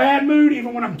I'm in a bad mood,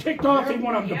 even when I'm ticked off, even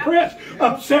when I'm depressed,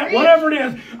 upset, whatever it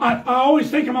is, I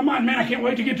always think in my mind, man, I can't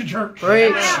wait to get to church.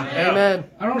 Preach. Amen.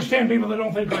 I don't understand people that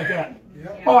don't think like that.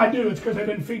 Oh, I do. It's because they've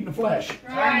been feeding the flesh.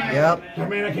 Yep. Oh,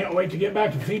 man, I can't wait to get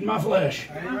back to feeding my flesh.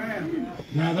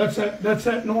 Now, that's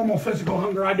that normal physical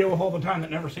hunger I deal with all the time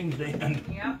that never seems to end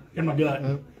in my gut.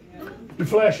 The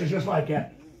flesh is just like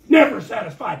that. Never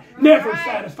satisfied. Never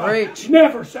satisfied. Preach.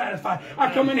 Never satisfied.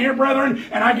 I come in here, brethren,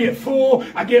 and I get full.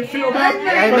 I get filled up. But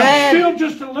I'm Amen. still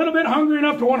just a little bit hungry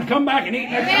enough to want to come back and eat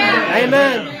next time.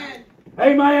 Amen.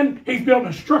 Amen. He's building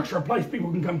a structure, a place people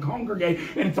can come congregate,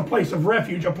 and it's a place of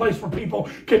refuge, a place where people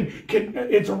can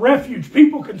it's a refuge.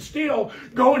 People can still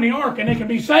go in the ark and they can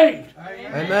be saved.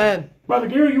 Amen. Brother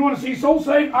Gary, you want to see souls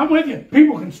saved? I'm with you.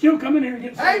 People can still come in here and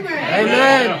get saved.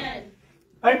 Amen.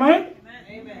 Amen.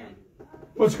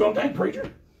 What's it going to take,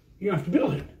 preacher? You have to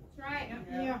build it.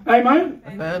 Yeah. Amen.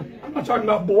 Amen. I'm not talking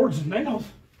about boards and nails.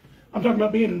 I'm talking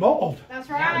about being involved. That's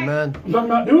right. Amen. I'm talking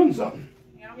about doing something.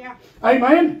 Yeah.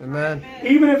 Amen. Amen.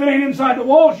 Even if it ain't inside the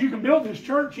walls, you can build this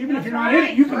church. Even if you're not in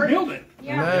it, you can build it.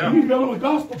 You Amen. can build it with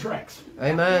gospel tracts.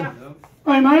 Amen.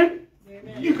 Amen.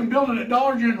 You can build it at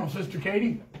Dollar General, Sister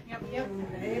Katie. Yep.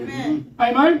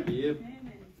 Amen. Yep.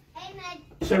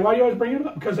 Say, why you always bring it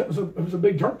up? Because it was a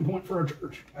big turning point for our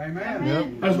church. Amen.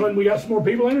 Yep. That's when we got some more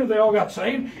people in here. They all got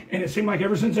saved, and it seemed like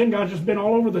ever since then, God's just been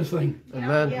all over this thing.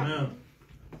 Amen.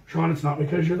 Sean, it's not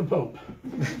because you're the Pope.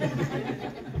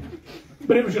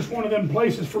 But it was just one of them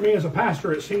places for me as a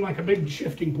pastor. It seemed like a big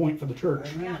shifting point for the church.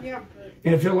 Yeah.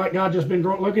 And it felt like God just been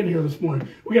growing. Look in here this morning.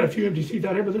 We got a few empty seats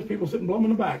out here, but there's people sitting blum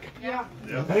in the back. Yeah.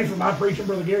 That ain't from my preaching,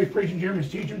 Brother Gary's preaching, Jeremy's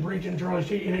teaching, Charlie's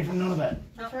teaching. It ain't from none of that.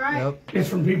 That's right. Yep. It's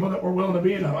from people that were willing to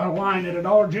be in a line at a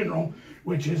Dollar General,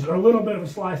 which is a little bit of a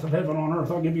slice of heaven on earth.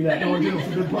 I'll give you that. Dollar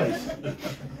General's a good place.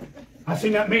 I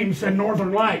seen that meme said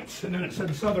Northern Lights, and then it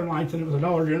said Southern Lights, and it was a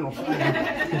Dollar General.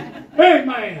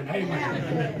 Amen.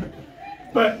 Amen.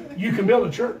 But you can build a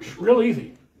church real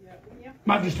easy.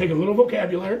 Might just take a little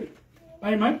vocabulary.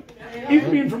 Amen.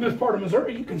 Even being from this part of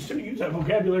Missouri, you can still use that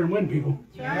vocabulary and win people.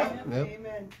 That's right. Yep.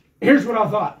 Amen. Here's what I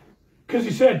thought. Because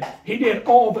he said he did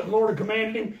all that the Lord had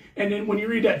commanded him. And then when you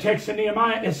read that text in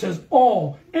Nehemiah, it says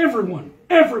all, everyone.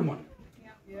 That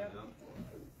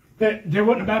there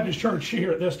wasn't a Baptist church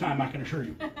here at this time, I can assure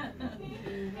you.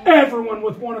 Everyone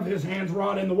with one of his hands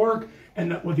wrought in the work,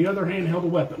 and with the other hand held a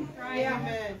weapon.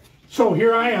 Amen. So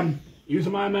here I am,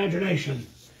 using my imagination.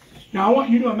 Now I want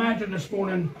you to imagine this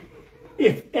morning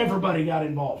if everybody got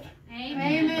involved.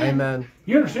 Amen. Amen.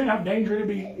 You understand how dangerous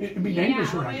it'd be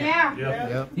dangerous right now. Yeah.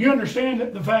 Yep. You understand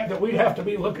that the fact that we'd have to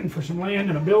be looking for some land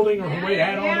and a building or a way to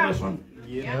add on to this one?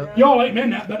 Yep. Y'all ain't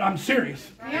meant that, but I'm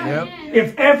serious. Yep.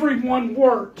 If everyone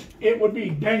worked, it would be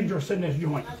dangerous in this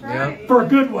joint. Yep. For a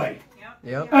good way.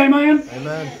 Yep. Amen?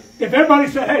 Amen. If everybody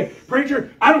said, hey,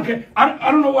 preacher, I don't care.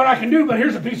 I don't know what I can do, but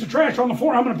here's a piece of trash on the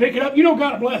floor. I'm going to pick it up. You know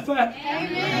God will bless that.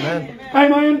 Amen.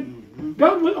 Amen?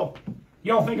 God will.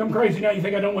 Y'all think I'm crazy now. You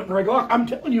think I don't want Greg Locke. I'm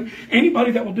telling you,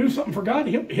 anybody that will do something for God,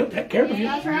 he'll take care of you.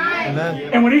 That's right.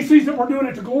 Amen. And when he sees that we're doing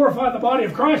it to glorify the body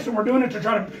of Christ and we're doing it to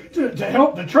try to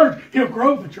help the church, he'll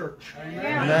grow the church.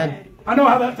 Amen. I know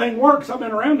how that thing works. I've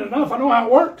been around it enough. I know how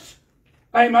it works.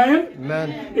 Amen?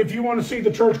 Amen. If you want to see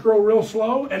the church grow real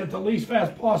slow and at the least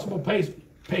fast possible pace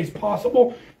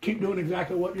possible, keep doing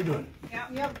exactly what you're doing.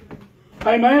 Yep.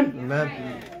 Amen?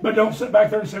 Amen. But don't sit back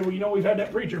there and say, well, you know, we've had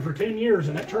that preacher for 10 years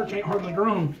and that church ain't hardly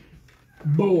grown.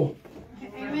 Bull.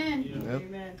 Amen.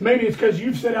 Yep. Maybe it's because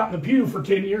you've sat out in the pew for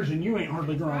 10 years and you ain't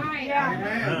hardly grown.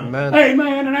 Yeah. Amen.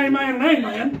 Amen and amen and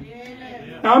amen.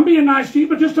 Now, I'm being nice to you,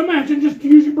 but just imagine, just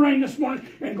use your brain this morning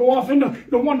and go off into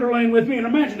the wonderland with me and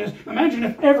imagine this. Imagine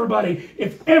if everybody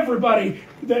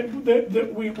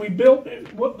that we built,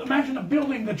 imagine a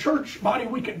building, the church body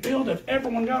we could build if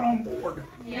everyone got on board.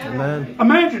 Amen.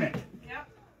 Imagine it.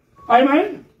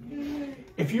 Amen?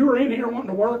 If you were in here wanting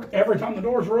to work, every time the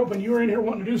doors were open, you were in here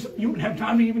wanting to do something, you wouldn't have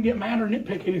time to even get mad or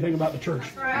nitpick anything about the church.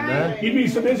 Amen. You'd be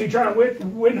so busy trying to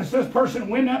witness this person,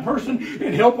 win that person,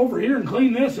 and help over here and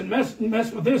clean this and mess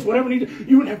with this, whatever you need.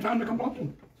 You wouldn't have time to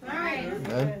complain.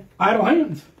 Amen. Idle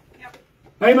hands.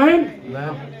 Amen?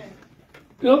 Amen.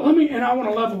 Let me, and I want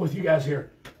to level with you guys here.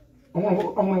 I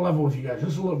want to level with you guys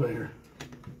just a little bit here.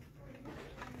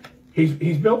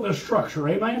 He's built this structure.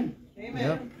 Amen?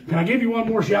 Yep. Can I give you one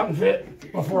more shouting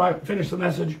fit before I finish the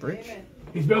message? Preach.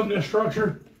 He's building this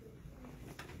structure.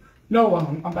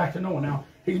 Noah, I'm back to Noah now.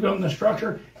 He's building this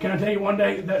structure. Can I tell you one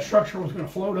day that structure was going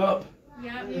to float up?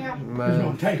 Yeah. It was going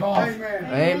Amen. to take off.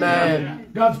 Amen.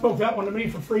 God spoke that one to me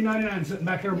for $3.99 sitting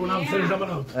back there when I was finishing up my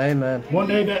notes. Amen. One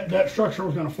day that structure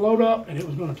was going to float up and it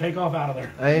was going to take off out of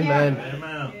there. Amen.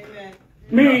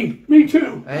 Me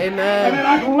too. And then Amen.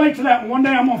 I can relate to that. One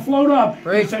day I'm going to float up.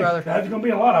 Preach, You say, brother. That's going to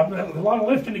be a lot of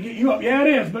lifting to get you up. Yeah, it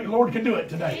is, but the Lord can do it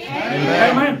today.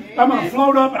 Amen. Amen. I'm going to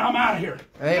float up and I'm out of here.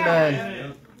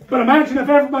 Amen. But imagine if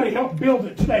everybody helped build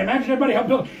it today. Imagine everybody helped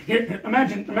build it. Here,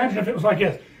 imagine if it was like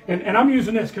this. And I'm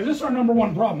using this because this is our number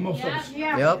one problem, most of us.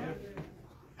 Yeah. Yep.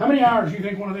 How many hours do you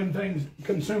think one of them things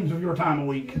consumes of your time a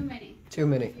week? Too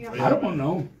many. I don't want to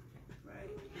know.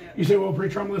 You say, well,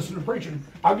 preacher, I'm listening to preaching.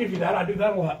 I'll give you that. I do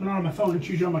that a lot. But not on my phone. It's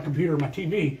usually on my computer or my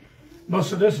TV.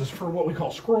 Most of this is for what we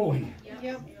call scrolling.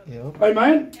 Yep. Yep.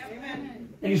 Amen?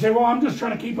 And you say, well, I'm just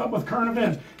trying to keep up with current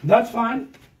events. That's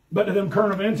fine. But do them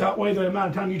current events outweigh the amount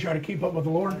of time you try to keep up with the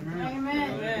Lord?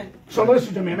 Amen. So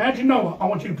listen to me. Imagine Noah. I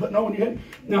want you to put Noah in your head.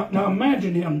 Now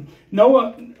imagine him.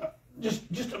 Noah,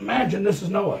 just imagine this is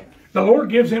Noah. The Lord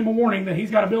gives him a warning that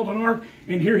he's got to build an ark,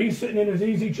 and here he's sitting in his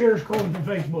easy chair scrolling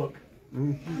through Facebook.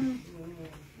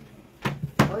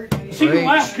 See, you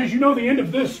laugh because you know the end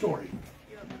of this story.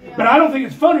 But I don't think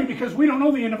it's funny because we don't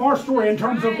know the end of our story in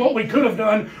terms of what we could have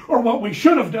done or what we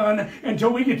should have done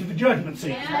until we get to the judgment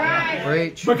seat.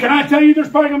 Preach. But can I tell you, there's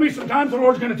probably going to be some times the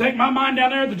Lord's going to take my mind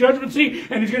down there at the judgment seat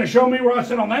and He's going to show me where I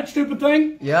sit on that stupid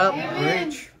thing. Yep. Amen.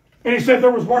 Preach. And He said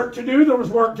there was work to do, there was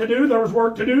work to do, there was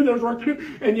work to do, there was work to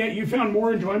do. And yet you found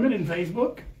more enjoyment in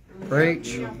Facebook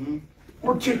Preach.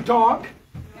 or TikTok.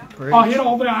 Preach. I'll hit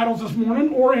all the idols this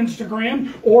morning, or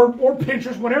Instagram, or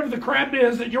Pinterest, whatever the crap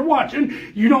is that you're watching.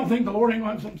 You don't think the Lord ain't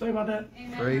going to have something to say about that?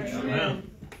 Preach.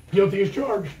 Guilty as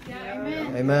charged.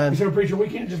 Amen. You Amen. say, preacher, we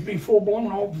can't just be full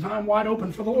blown all the time, wide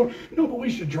open for the Lord. No, but we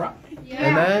should try.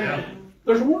 Amen.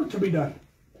 There's work to be done.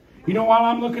 You know, while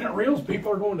I'm looking at reels,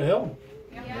 people are going to hell.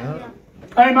 Yep.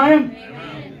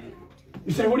 Amen.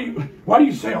 You say, why do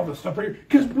you say all this stuff here?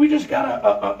 Because we just got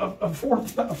a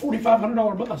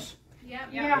 $4,500 bus.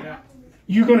 Yeah.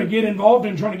 You going to get involved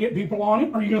in trying to get people on it,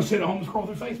 or are you going to sit at home and scroll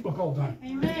through Facebook all the time?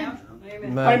 Amen.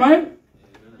 Amen. Amen?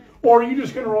 Or are you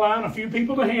just going to rely on a few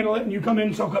people to handle it and you come in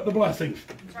and soak up the blessings?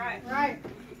 Right.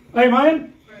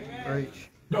 Amen? Preach.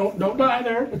 Don't die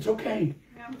there. It's okay.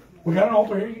 We got an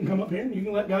altar here. You can come up here and you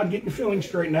can let God get your feelings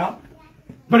straightened out.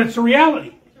 But it's a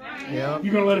reality. Yep.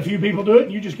 You're going to let a few people do it,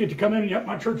 and you just get to come in and, yep,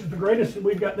 my church is the greatest, and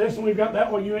we've got this and we've got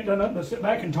that. Well, you ain't done nothing but sit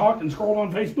back and talk and scroll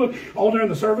on Facebook all during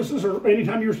the services or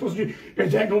anytime you were supposed to do.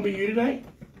 Is that going to be you today?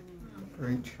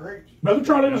 Preach. Brother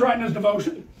Charlie was writing his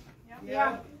devotion.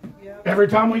 Yeah. Every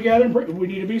time we gather and pray, we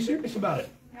need to be serious about it.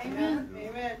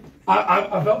 Amen.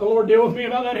 I felt the Lord deal with me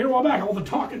about that here a while back, all the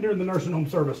talking during the nursing home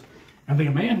service. I'm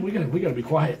thinking, man, we got to be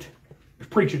quiet. There's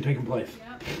preaching taking place.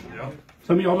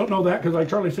 Some of y'all don't know that because like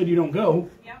Charlie said, you don't go.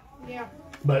 Yeah.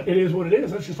 But it is what it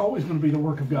is. That's just always going to be the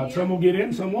work of God. Some will get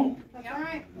in, some won't. That's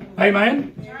right.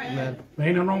 Amen? Amen. There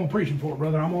ain't nothing wrong with preaching for it,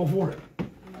 brother. I'm all for it.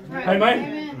 Right.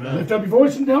 Amen? Lift up your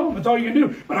voice and tell them. That's all you can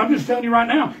do. But I'm just telling you right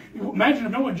now, imagine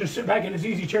if no one just sit back in his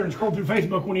easy chair and scroll through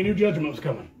Facebook when he knew judgment was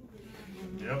coming.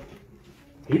 Yep.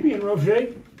 He'd be in rough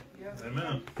shape.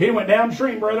 Amen. He went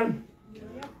downstream, brethren.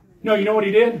 No, you know what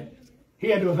he did? He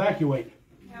had to evacuate.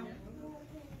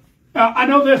 Now, I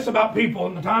know this about people.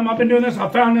 In the time I've been doing this, I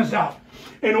found this out.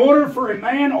 In order for a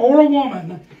man or a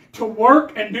woman to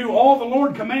work and do all the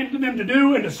Lord commanded them to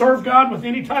do and to serve God with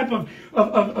any type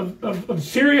of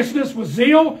seriousness, with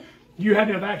zeal, you had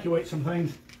to evacuate some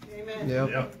things. Amen. Yep.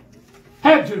 Yep.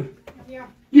 Had to. Yeah.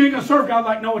 You ain't going to serve God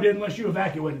like Noah did unless you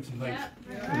evacuated some things.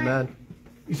 Amen.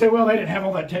 You say, well, they didn't have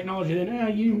all that technology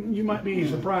then. You might be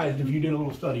surprised if you did a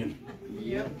little studying.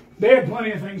 Yep. They had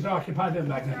plenty of things to occupy them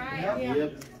back then. Yeah.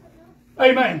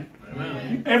 Amen.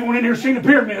 Amen. Everyone in here has seen the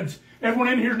pyramids. Everyone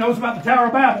in here knows about the Tower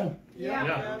of Babel.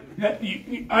 Yeah.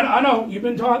 I know you've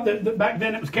been taught that back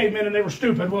then it was cavemen and they were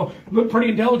stupid. Well, look pretty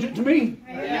intelligent to me.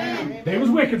 Amen. There was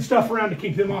wicked stuff around to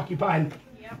keep them occupied.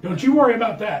 Don't you worry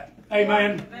about that.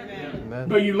 Amen. Amen.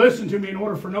 But you listen to me, in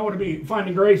order for Noah to be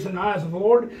finding grace in the eyes of the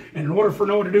Lord, and in order for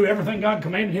Noah to do everything God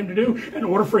commanded him to do, in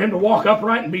order for him to walk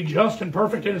upright and be just and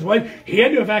perfect in his way, he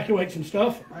had to evacuate some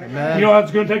stuff. Amen. You know what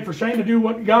it's going to take for Shayne to do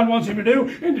what God wants him to do,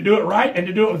 and to do it right, and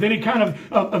to do it with any kind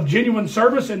of genuine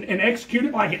service, and execute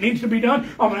it like it needs to be done.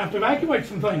 I'm going to have to evacuate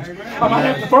some things. I might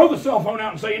have to throw the cell phone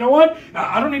out and say, you know what?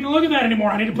 I don't need to look at that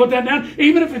anymore. I need to put that down.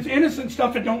 Even if it's innocent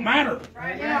stuff, it don't matter.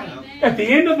 Yeah. At the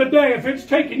end of the day, if it's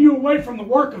taking you away from the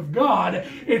work of God,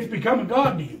 it's become a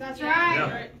God to you. That's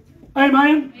right. Yeah.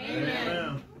 Amen?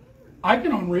 Amen. I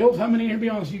get on reels. How many, to be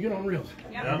honest, you get on reels?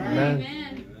 Yep.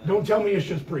 Amen. Don't tell me it's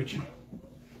just preaching.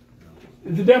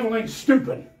 The devil ain't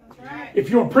stupid. That's right. If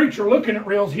you're a preacher looking at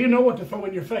reels, he'll know what to throw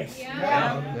in your face.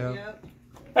 Yep.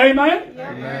 Amen?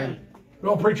 Amen.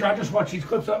 Well, preacher, I just watch these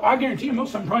clips up. I guarantee you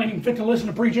most of them probably ain't even fit to listen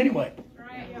to preach anyway.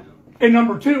 Right. And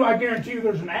number two, I guarantee you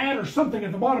there's an ad or something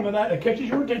at the bottom of that catches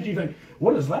your attention. You think,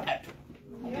 what is that?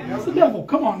 That's the devil.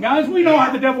 Come on, guys. We know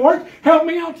how the devil works. Help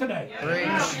me out today.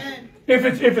 If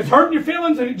it's hurting your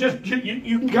feelings, and it just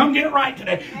you can come get it right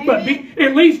today. But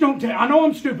at least don't take. I know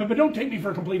I'm stupid, but don't take me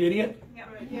for a complete idiot.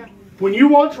 Yeah. When you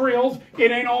watch reels, it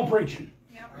ain't all preaching.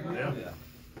 Yeah.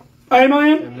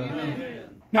 Amen? Amen.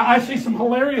 Now, I see some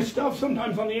hilarious stuff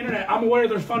sometimes on the internet. I'm aware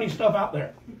there's funny stuff out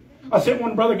there. I sent one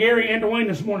to Brother Gary and Dwayne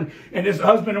this morning, and his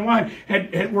husband and wife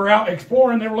were out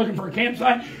exploring. They were looking for a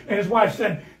campsite, and his wife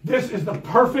said, this is the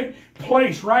perfect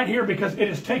place right here because it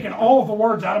has taken all of the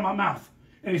words out of my mouth.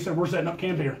 And he said, we're setting up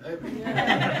camp here.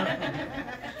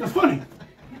 That's funny.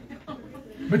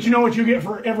 But you know what you get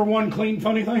for every one clean,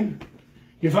 funny thing?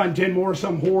 You find 10 more,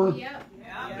 some whore,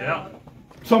 Yeah.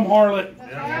 some harlot.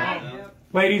 Yeah.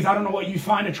 Ladies, I don't know what you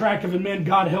find attractive in men.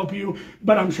 God help you.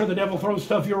 But I'm sure the devil throws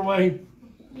stuff your way.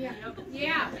 Yeah.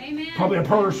 Yeah, amen. Probably a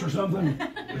purse or something.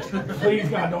 Please,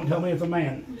 God, don't tell me it's a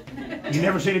man. You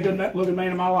never seen a good looking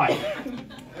man in my life.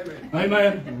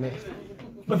 Amen. Amen.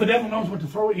 But the devil knows what to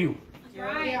throw at you.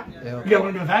 Right. Yeah. Yep. You gotta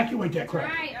learn to evacuate that crap.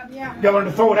 Right. Yeah. You gotta learn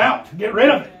to throw it out. Get rid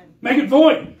of it. Make it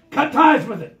void. Cut ties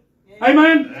with it.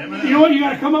 Amen? Amen. You know what you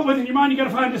got to come up with in your mind? You got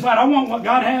to find, decide, I want what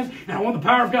God has, and I want the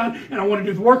power of God, and I want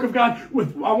to do the work of God.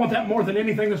 I want that more than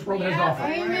anything this world has to offer.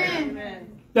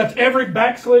 Amen. That's every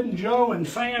backslidden Joe and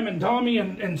Sam and Tommy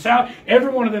and Sal.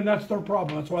 Every one of them, that's their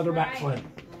problem. That's why they're backslidden.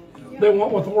 They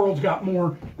want what the world's got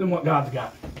more than what God's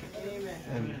got.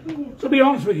 So be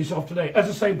honest with yourself today. As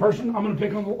a saved person, I'm going to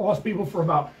pick on the lost people for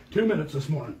about 2 minutes this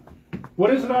morning.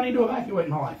 What is it I need to evacuate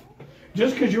in my life?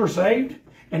 Just because you're saved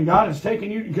and God has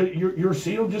taken you, you're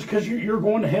sealed, just because you're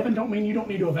going to heaven don't mean you don't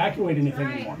need to evacuate anything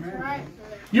anymore. Right.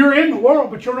 You're in the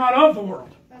world, but you're not of the world.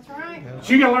 That's right.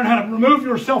 So you got to learn how to remove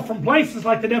yourself from places,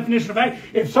 like the definition of act.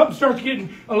 If something starts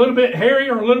getting a little bit hairy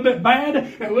or a little bit bad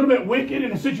and a little bit wicked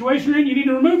in a situation you're in, you need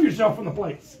to remove yourself from the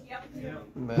place.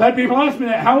 Amen. Glad people ask me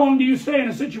that. How long do you stay in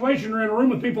a situation or in a room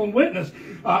with people and witness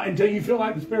until you feel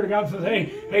like the Spirit of God says,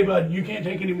 hey, bud, you can't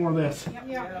take any more of this.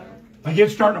 Yeah. Like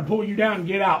it's starting to pull you down and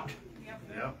get out.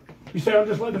 Yeah. You say, I'm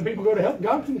just letting people go to hell.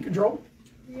 God's in control.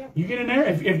 Yep. You get in there.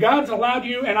 If God's allowed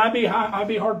you, and I'd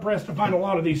be hard pressed to find a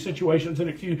lot of these situations and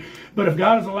excuse, but if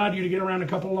God has allowed you to get around a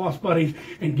couple of lost buddies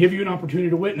and give you an opportunity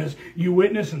to witness, you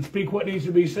witness and speak what needs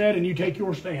to be said, and you take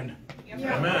your stand.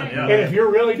 Amen. And Yeah. if you're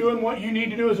really doing what you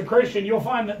need to do as a Christian, you'll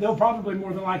find that they'll probably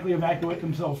more than likely evacuate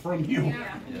themselves from you.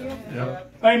 Yeah.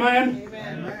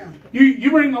 Amen? You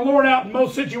bring the Lord out in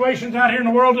most situations out here in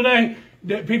the world today,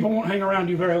 that people won't hang around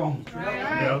you very long.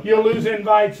 Yeah. You'll lose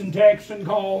invites and texts and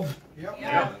calls.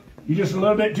 Yeah. You're just a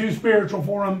little bit too spiritual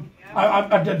for them.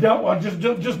 I just dealt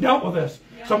with this.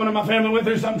 Someone in my family went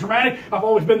through something traumatic. I've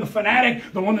always been the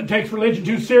fanatic, the one that takes religion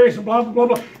too serious and blah, blah,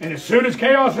 blah, blah. And as soon as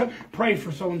chaos, pray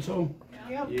for so-and-so.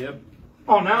 Yep.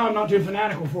 Oh, now I'm not too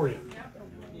fanatical for you.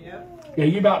 Yep. Yeah,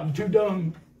 you about too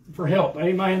dumb for help.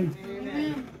 Amen.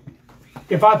 Amen.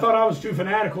 If I thought I was too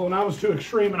fanatical and I was too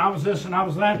extreme and I was this and I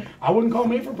was that, I wouldn't call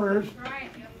me for prayers. Right.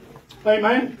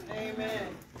 Amen. Amen.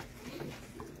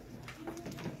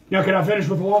 Now, can I finish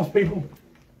with the lost people?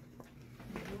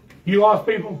 You lost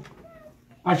people?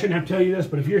 I shouldn't have to tell you this,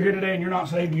 but if you're here today and you're not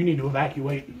saved, you need to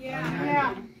evacuate.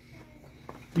 Yeah.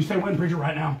 You say, when, preacher,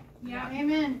 right now? Yeah.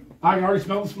 Amen. I can already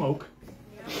smell the smoke.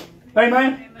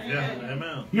 Amen? Yeah.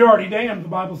 Amen. You're already damned, the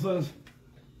Bible says.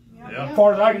 Yeah. As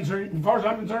far as I'm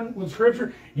concerned with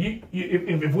Scripture,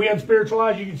 if we had spiritual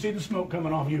eyes, you could see the smoke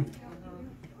coming off you.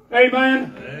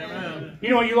 Amen? Amen. You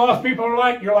know what you lost people are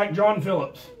like? You're like John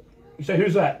Phillips. You say,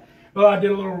 who's that? Well, I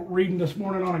did a little reading this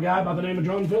morning on a guy by the name of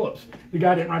John Phillips. The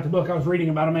guy didn't write the book. I was reading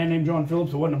about a man named John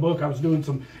Phillips. It wasn't a book. I was doing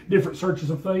some different searches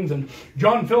of things. And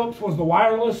John Phillips was the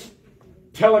wireless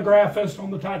telegraphist on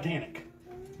the Titanic.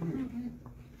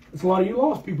 It's a lot of you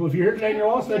lost people. If you're here today and you're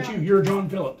lost, that's you. You're John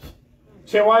Phillips.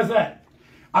 Say, why is that?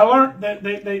 I learned that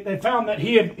they found that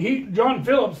John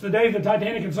Phillips, the day the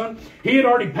Titanic had sunk, he had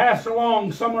already passed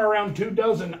along somewhere around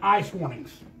 24 ice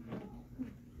warnings.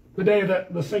 The day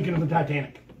of the sinking of the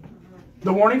Titanic.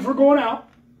 The warnings were going out,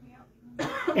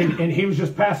 and he was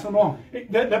just passing them along.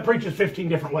 That preaches 15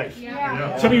 different ways.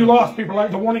 Yeah. Some of you lost people,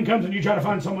 like the warning comes and you try to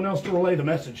find someone else to relay the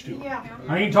message to. Yeah.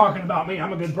 I ain't talking about me.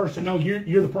 I'm a good person. No,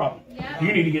 you're the problem. Yeah.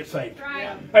 You need to get saved.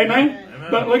 Right. Amen?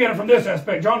 But look at it from this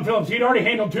aspect. John Phillips, he'd already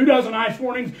handled 24 ice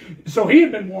warnings, so he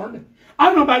had been warned. I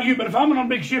don't know about you, but if I'm on a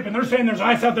big ship and they're saying there's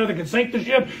ice out there that could sink the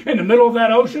ship in the middle of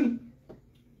that ocean,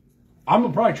 I'm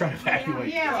going to probably try to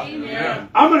evacuate. Yeah.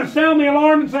 I'm going to sound the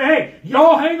alarm and say, hey,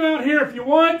 y'all hang out here if you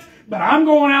want, but I'm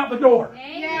going out the door.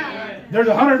 Yeah. There's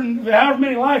 100 and however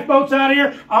many lifeboats out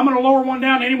here. I'm going to lower one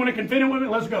down. Anyone that can fit in with it,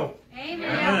 let's go. Amen.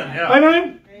 Yeah.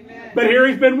 Amen? Amen. But here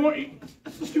he's been warned.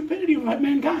 That's the stupidity of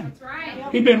mankind. That's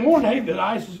right. He'd been warned, hey, the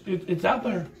ice, it's out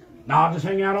there. Now I'll just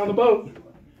hang out on the boat.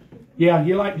 Yeah,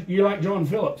 you like John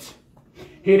Phillips.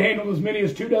 He had handled as many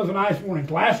as 24 ice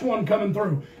warnings. Last one coming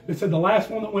through. They said the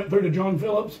last one that went through to John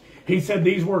Phillips, he said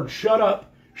these words, shut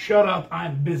up,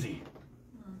 I'm busy.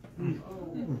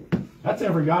 That's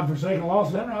every God-forsaken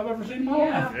lost sinner I've ever seen in my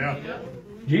life. Yeah.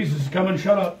 Jesus is coming,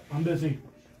 shut up, I'm busy.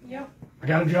 Yep. I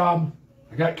got a job,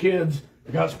 I got kids,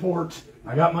 I got sports,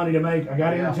 I got money to make, I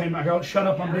got entertainment, shut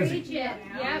up, I'm busy. Preach it.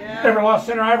 Yep. Every lost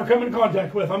sinner I ever come in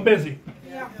contact with, I'm busy.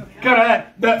 Kind of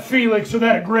that Felix or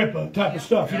that Agrippa type of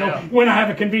stuff, you know. When I have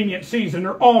a convenient season,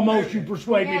 or almost you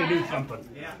persuade me to do something.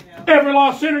 Every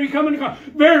lost sinner you come into contact,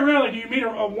 very rarely do you meet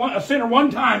a sinner one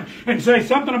time and say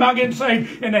something about getting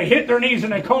saved, and they hit their knees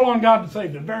and they call on God to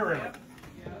save them. Very rarely.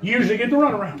 You usually get the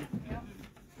runaround.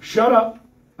 Shut up!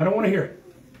 I don't want to hear it.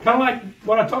 Kind of like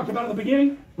what I talked about at the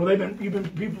beginning. Well, people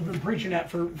have been preaching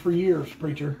that for years,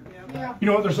 preacher. You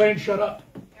know what they're saying? Shut up.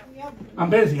 I'm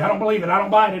busy. I don't believe it. I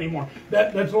don't buy it anymore.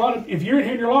 That's a lot of. If you're in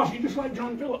here and you're lost, you're just like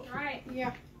John Phillips. Right.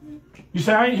 Yeah. You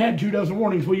say, I ain't had 24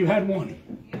 warnings. Well, you've had one.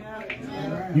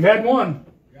 You've had one.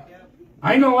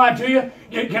 I ain't going to lie to you.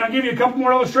 Can I give you a couple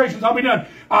more illustrations? I'll be done.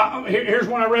 Here's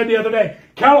one I read the other day.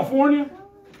 California,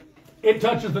 it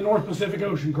touches the North Pacific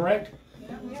Ocean, correct?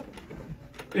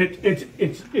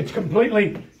 It's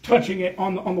completely touching it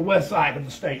on the west side of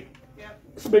the state.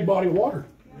 It's a big body of water.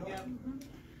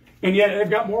 And yet they've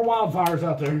got more wildfires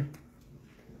out there.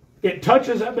 It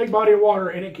touches that big body of water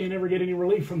and it can't ever get any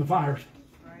relief from the fires.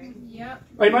 Yep.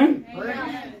 Amen?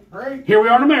 Amen. Here we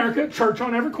are in America, church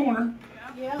on every corner.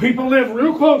 People live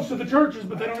real close to the churches,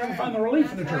 but they don't ever find the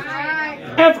relief in the church.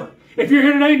 Ever. If you're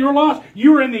here today and you're lost,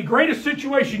 you are in the greatest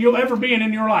situation you'll ever be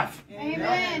in your life.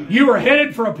 Amen. You are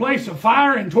headed for a place of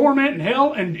fire and torment and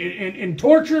hell and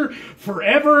torture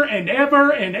forever and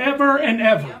ever and ever and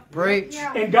ever. Preach.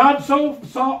 And God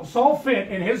saw fit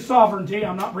in His sovereignty,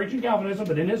 I'm not preaching Calvinism,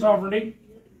 but in His sovereignty,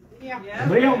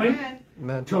 somebody help me,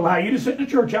 Amen. to allow you to sit in a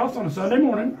church house on a Sunday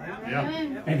morning Yeah.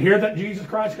 and hear that Jesus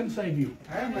Christ can save you.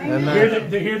 Amen.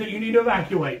 Hear that you need to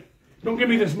evacuate. Don't give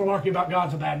me this malarkey about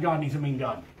God's a bad God and He's a mean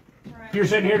God. If you're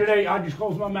sitting here today, I just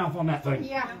closed my mouth on that thing.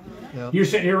 Yeah. Yep. You're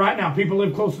sitting here right now. People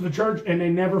live close to the church and they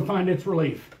never find its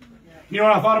relief. You know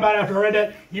what I thought about after I read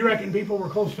that? You reckon people were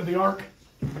close to the ark?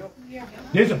 Yeah.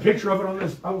 There's a picture of it on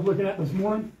this. I was looking at this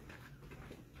morning.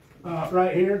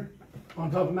 Right here on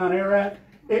top of Mount Ararat.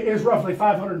 It is roughly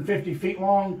 550 feet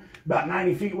long, about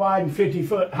 90 feet wide and 50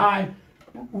 foot high.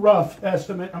 Rough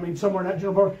estimate. I mean, somewhere in that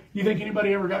general park. You think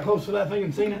anybody ever got close to that thing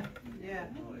and seen it? Yeah.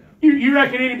 You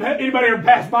reckon anybody ever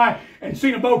passed by and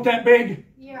seen a boat that big?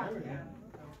 Yeah.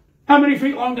 How many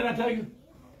feet long did I tell you?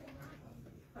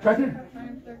 Right there.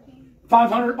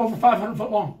 500, over 500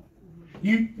 foot long.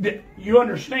 You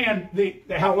understand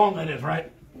how long that is,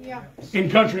 right? Yeah. In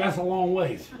country, that's a long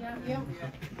ways. Yeah.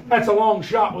 That's a long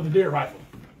shot with a deer rifle.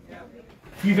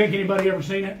 You think anybody ever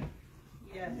seen it?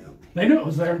 Yes. They knew it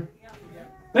was there.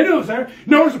 They knew it was there.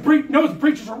 Noah's the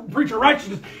preacher of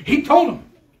righteousness. He told them.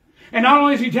 And not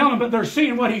only is he telling them, but they're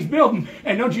seeing what he's building.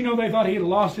 And don't you know they thought he had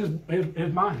lost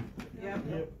his mind?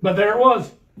 Yep. But there it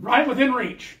was, right within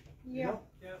reach. Yeah.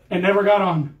 And never got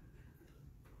on.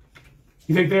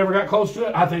 You think they ever got close to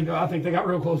it? I think they got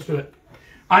real close to it.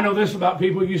 I know this about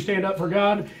people. You stand up for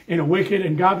God in a wicked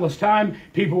and godless time,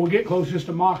 people will get close just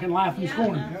to mock and laugh and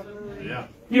scorn. Yeah.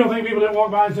 You don't think people didn't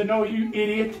walk by and say, "No, you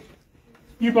idiot"?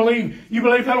 You believe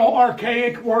that old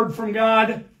archaic word from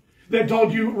God that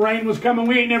told you rain was coming?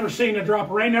 We ain't never seen a drop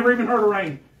of rain, never even heard of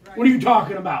rain. What are you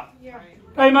talking about? Yeah.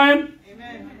 Amen?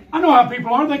 Amen. I know how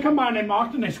people are. They come by and they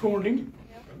mocked and they scorned him.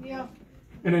 Yeah.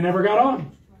 And they never got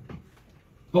on.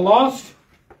 The lost,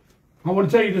 I want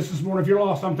to tell you this morning. If you're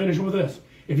lost, I'm finishing with this.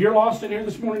 If you're lost in here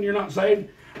this morning, you're not saved,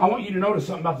 I want you to notice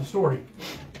something about the story.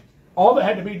 All that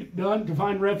had to be done to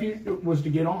find refuge was to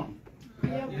get on.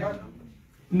 Yep.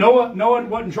 Noah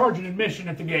wasn't charging admission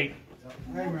at the gate.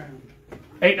 Amen.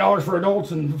 $8 for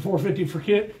adults and $4.50 for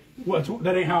kids.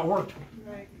 That ain't how it worked.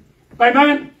 Right.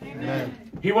 Amen? Amen.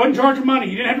 He wasn't charging money.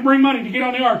 He didn't have to bring money to get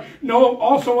on the ark. Noah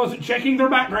also wasn't checking their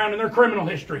background and their criminal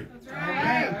history.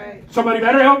 Right. Somebody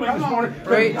better help me this morning.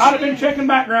 Preach. I'd have been checking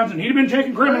backgrounds and he'd have been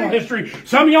checking criminal history.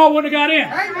 Some of y'all wouldn't have got in.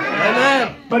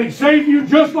 Amen. But he saved you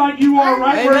just like you are,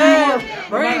 right where you are. Amen.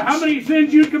 No matter how many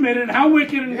sins you committed and how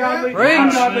wicked and godly, Preach.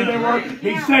 ungodly they were,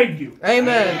 he saved you.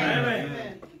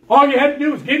 Amen. All you had to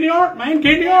do was get in the ark, man.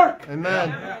 Get in the ark.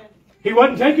 Amen. He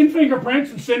wasn't taking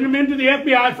fingerprints and sending them into the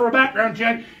FBI for a background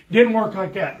check. Didn't work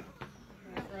like that.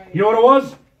 You know what it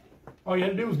was? All you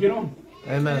had to do was get on.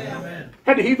 Amen.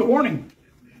 Had to heed the warning.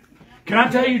 Can I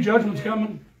tell you, judgment's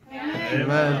coming?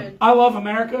 Amen. I love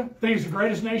America. I think it's the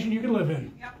greatest nation you can live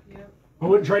in. I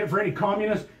wouldn't trade it for any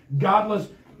communist, godless,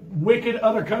 wicked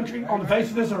other country on the face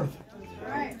of this earth.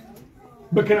 Right.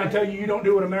 But can I tell you, you don't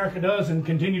do what America does and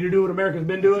continue to do what America's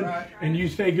been doing, and you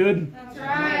stay good? That's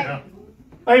right.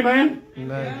 Amen?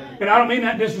 Amen. And I don't mean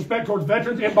that disrespect towards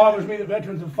veterans. It bothers me that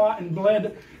veterans have fought and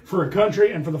bled for a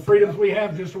country and for the freedoms we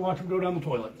have just to watch them go down the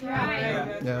toilet.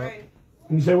 Right. Yeah.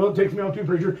 And you say, well, it takes me on too,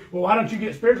 preacher. Well, why don't you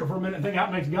get spiritual for a minute and think how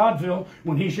it makes God feel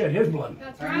when he shed his blood?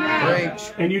 That's right.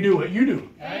 Preach. And you do what you do.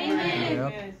 Amen.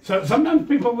 Yep. So sometimes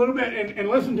people a little bit, and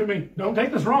listen to me, don't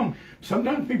take this wrong.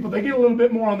 Sometimes people, they get a little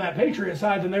bit more on that patriot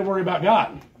side than they worry about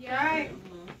God. Right.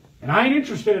 And I ain't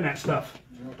interested in that stuff.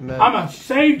 Amen. I'm a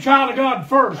saved child of God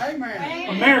first. Amen.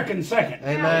 American second.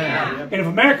 Amen. And if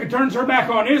America turns her back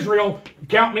on Israel,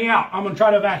 count me out. I'm going to try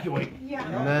to evacuate. Yeah.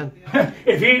 Amen.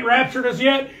 If he ain't raptured us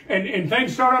yet and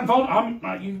things start unfolding,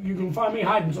 you can find me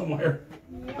hiding somewhere.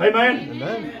 Amen?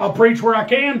 Amen. I'll preach where I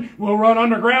can. We'll run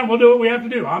underground. We'll do what we have to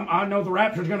do. I know the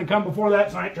rapture's going to come before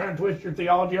that, so I ain't trying to twist your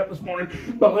theology up this morning.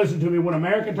 But listen to me. When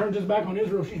America turns its back on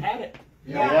Israel, she's had it.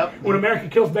 Yeah. When America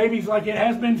kills babies like it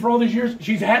has been for all these years,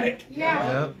 she's had it.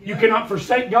 Yeah. Yep. You cannot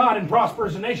forsake God and prosper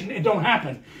as a nation. It don't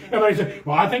happen. Everybody says,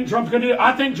 well, I think Trump's going to do it.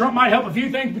 I think Trump might help a few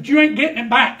things, but you ain't getting it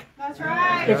back. That's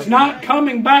right. It's not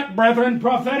coming back, brethren.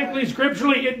 Prophetically,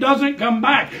 scripturally, it doesn't come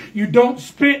back. You don't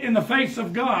spit in the face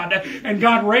of God and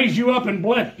God raise you up and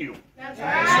bless you. That's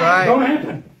That's right. It don't right.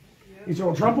 happen. He said,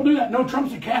 well, Trump will do that. No,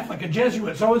 Trump's a Catholic, a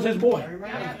Jesuit. So is his boy.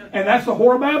 And that's the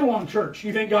whore of Babylon church.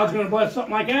 You think God's going to bless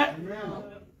something like that?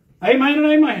 Amen and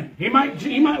amen. He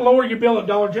might lower your bill at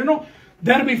Dollar General.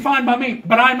 That'll be fine by me.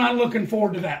 But I'm not looking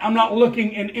forward to that. I'm not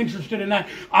looking and interested in that.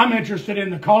 I'm interested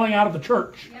in the calling out of the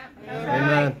church.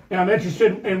 Amen. And I'm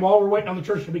interested in, while we're waiting on the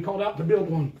church to be called out, to build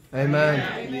one.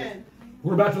 Amen.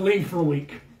 We're about to leave for a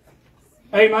week.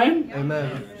 Amen?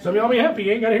 Amen. Some of y'all be happy.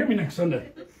 You ain't got to hear me next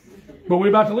Sunday. But we're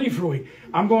about to leave for a week.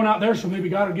 I'm going out there, so maybe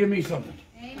God will give me something.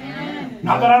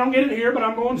 Not that I don't get it here, but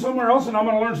I'm going somewhere else, and I'm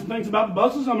going to learn some things about the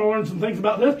buses. I'm going to learn some things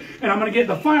about this, and I'm going to get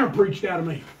the fire preached out of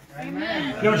me.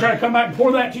 Amen. I'm going to try to come back and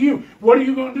pour that to you. What are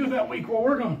you going to do that week while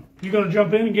we're gone? You going to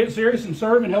jump in and get serious and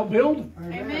serve and help build?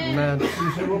 Amen. Amen.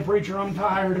 You say, well, preacher, I'm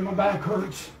tired and my back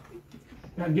hurts.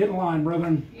 Got to get in line,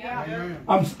 brethren. Yeah.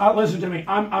 Listen to me.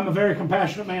 I'm a very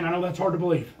compassionate man. I know that's hard to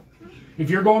believe. If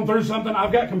you're going through something,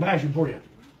 I've got compassion for you.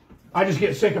 I just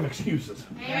get sick of excuses.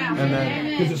 Yeah.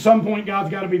 Amen. Because at some point, God's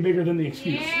got to be bigger than the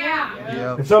excuse.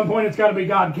 Yeah. Yep. At some point, it's got to be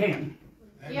God can.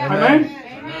 Yeah. Amen?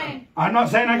 Amen. I'm not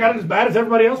saying I got it as bad as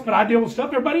everybody else, but I deal with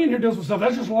stuff. Everybody in here deals with stuff.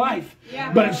 That's just life.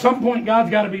 Yeah. But at some point,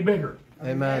 God's got to be bigger.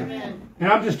 Amen.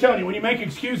 And I'm just telling you, when you make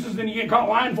excuses, then you get caught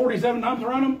lying 47 times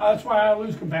around them. That's why I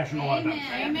lose compassion a lot of times.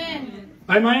 Amen.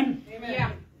 Amen?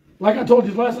 Yeah. Like I told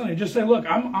you last night, just say, look,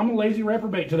 I'm a lazy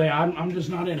reprobate today. I'm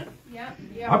just not in it. Yep.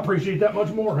 I appreciate that much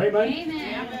more. Amen.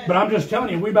 Amen. But I'm just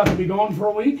telling you, we're about to be gone for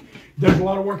a week. There's a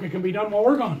lot of work that can be done while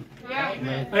we're gone.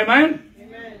 Yep. Amen.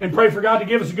 And pray for God to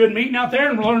give us a good meeting out there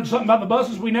and learn something about the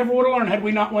buses we never would have learned had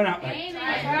we not went out there.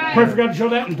 Amen. Pray for God to show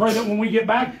that and pray that when we get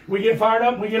back, we get fired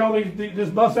up, we get all this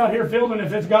bus out here filled, and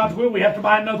if it's God's will, we have to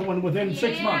buy another one within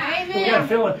 6 months. Amen. We got to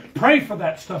fill it. Pray for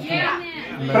that stuff. Yeah.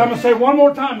 But I'm going to say one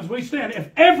more time as we stand,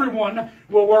 if everyone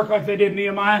will work like they did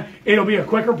Nehemiah, it'll be a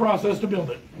quicker process to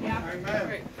build it.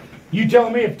 Amen. You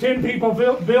telling me if 10 people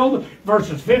build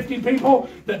versus 50 people,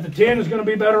 that the 10 is going to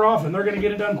be better off and they're going to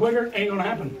get it done quicker? Ain't going to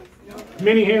happen.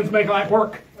 Many hands make light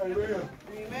work. Amen.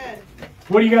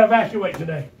 What do you got to evacuate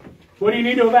today? What do you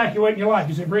need to evacuate in your life?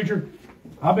 You say, preacher,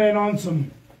 I've been on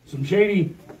some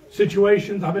shady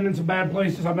situations. I've been in some bad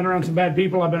places. I've been around some bad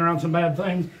people. I've been around some bad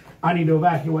things. I need to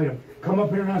evacuate them. Come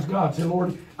up here and ask God. Say,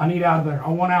 Lord, I need out of there. I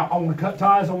want out. I want to cut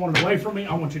ties. I want it away from me.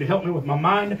 I want you to help me with my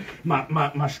mind,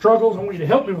 my struggles. I want you to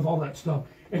help me with all that stuff.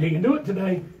 And He can do it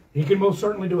today. He can most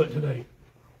certainly do it today.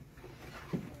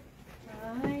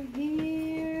 I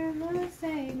hear the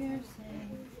Savior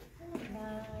say,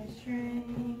 thy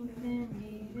strength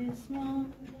indeed is small,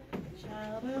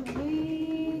 child of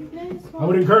weakness. I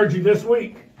would encourage you this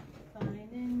week,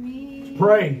 Find in me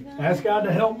pray. Ask God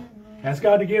to help. Ask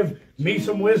God to give me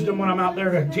some wisdom when I'm out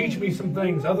there, to teach me some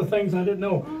things, other things I didn't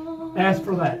know. Ask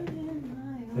for that.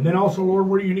 And then also, Lord,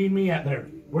 where do you need me at there?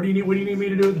 What do you need me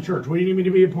to do at the church? What do you need me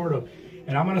to be a part of?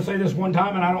 And I'm going to say this one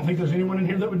time, and I don't think there's anyone in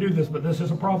here that would do this, but this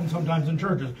is a problem sometimes in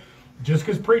churches. Just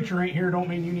because preacher ain't here don't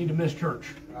mean you need to miss church.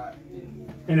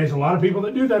 And there's a lot of people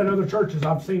that do that in other churches.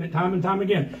 I've seen it time and time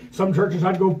again. Some churches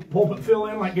I'd go pulpit fill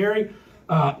in like Gary.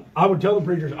 I would tell the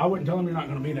preachers, I wouldn't tell them you're not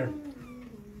going to be there.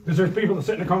 Because there's people that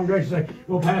sit in the congregation and say,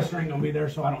 well, pastor ain't going to be there,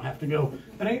 so I don't have to go.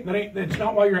 That's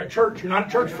not why you're at church. You're not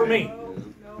at church for me.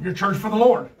 You're at church for the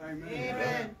Lord.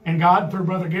 Amen. And God, through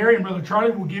Brother Gary and Brother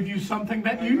Charlie, will give you something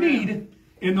that you need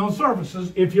in those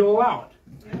services if you'll allow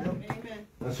it. Amen.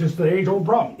 That's just the age-old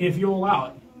problem, if you'll allow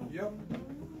it. Yep.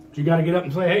 But you got to get up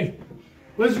and say, hey,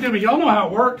 listen to me. Y'all know how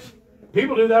it works.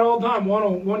 People do that all the time.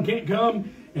 One can't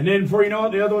come, and then before you know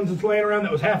it, the other one's just laying around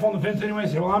that was half on the fence anyway.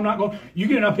 Say, well, I'm not going. You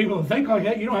get enough people to think like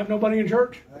that, you don't have nobody in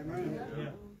church. Amen.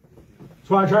 That's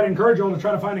why I try to encourage y'all to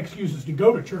try to find excuses to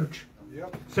go to church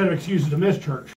Yep. instead of excuses to miss church.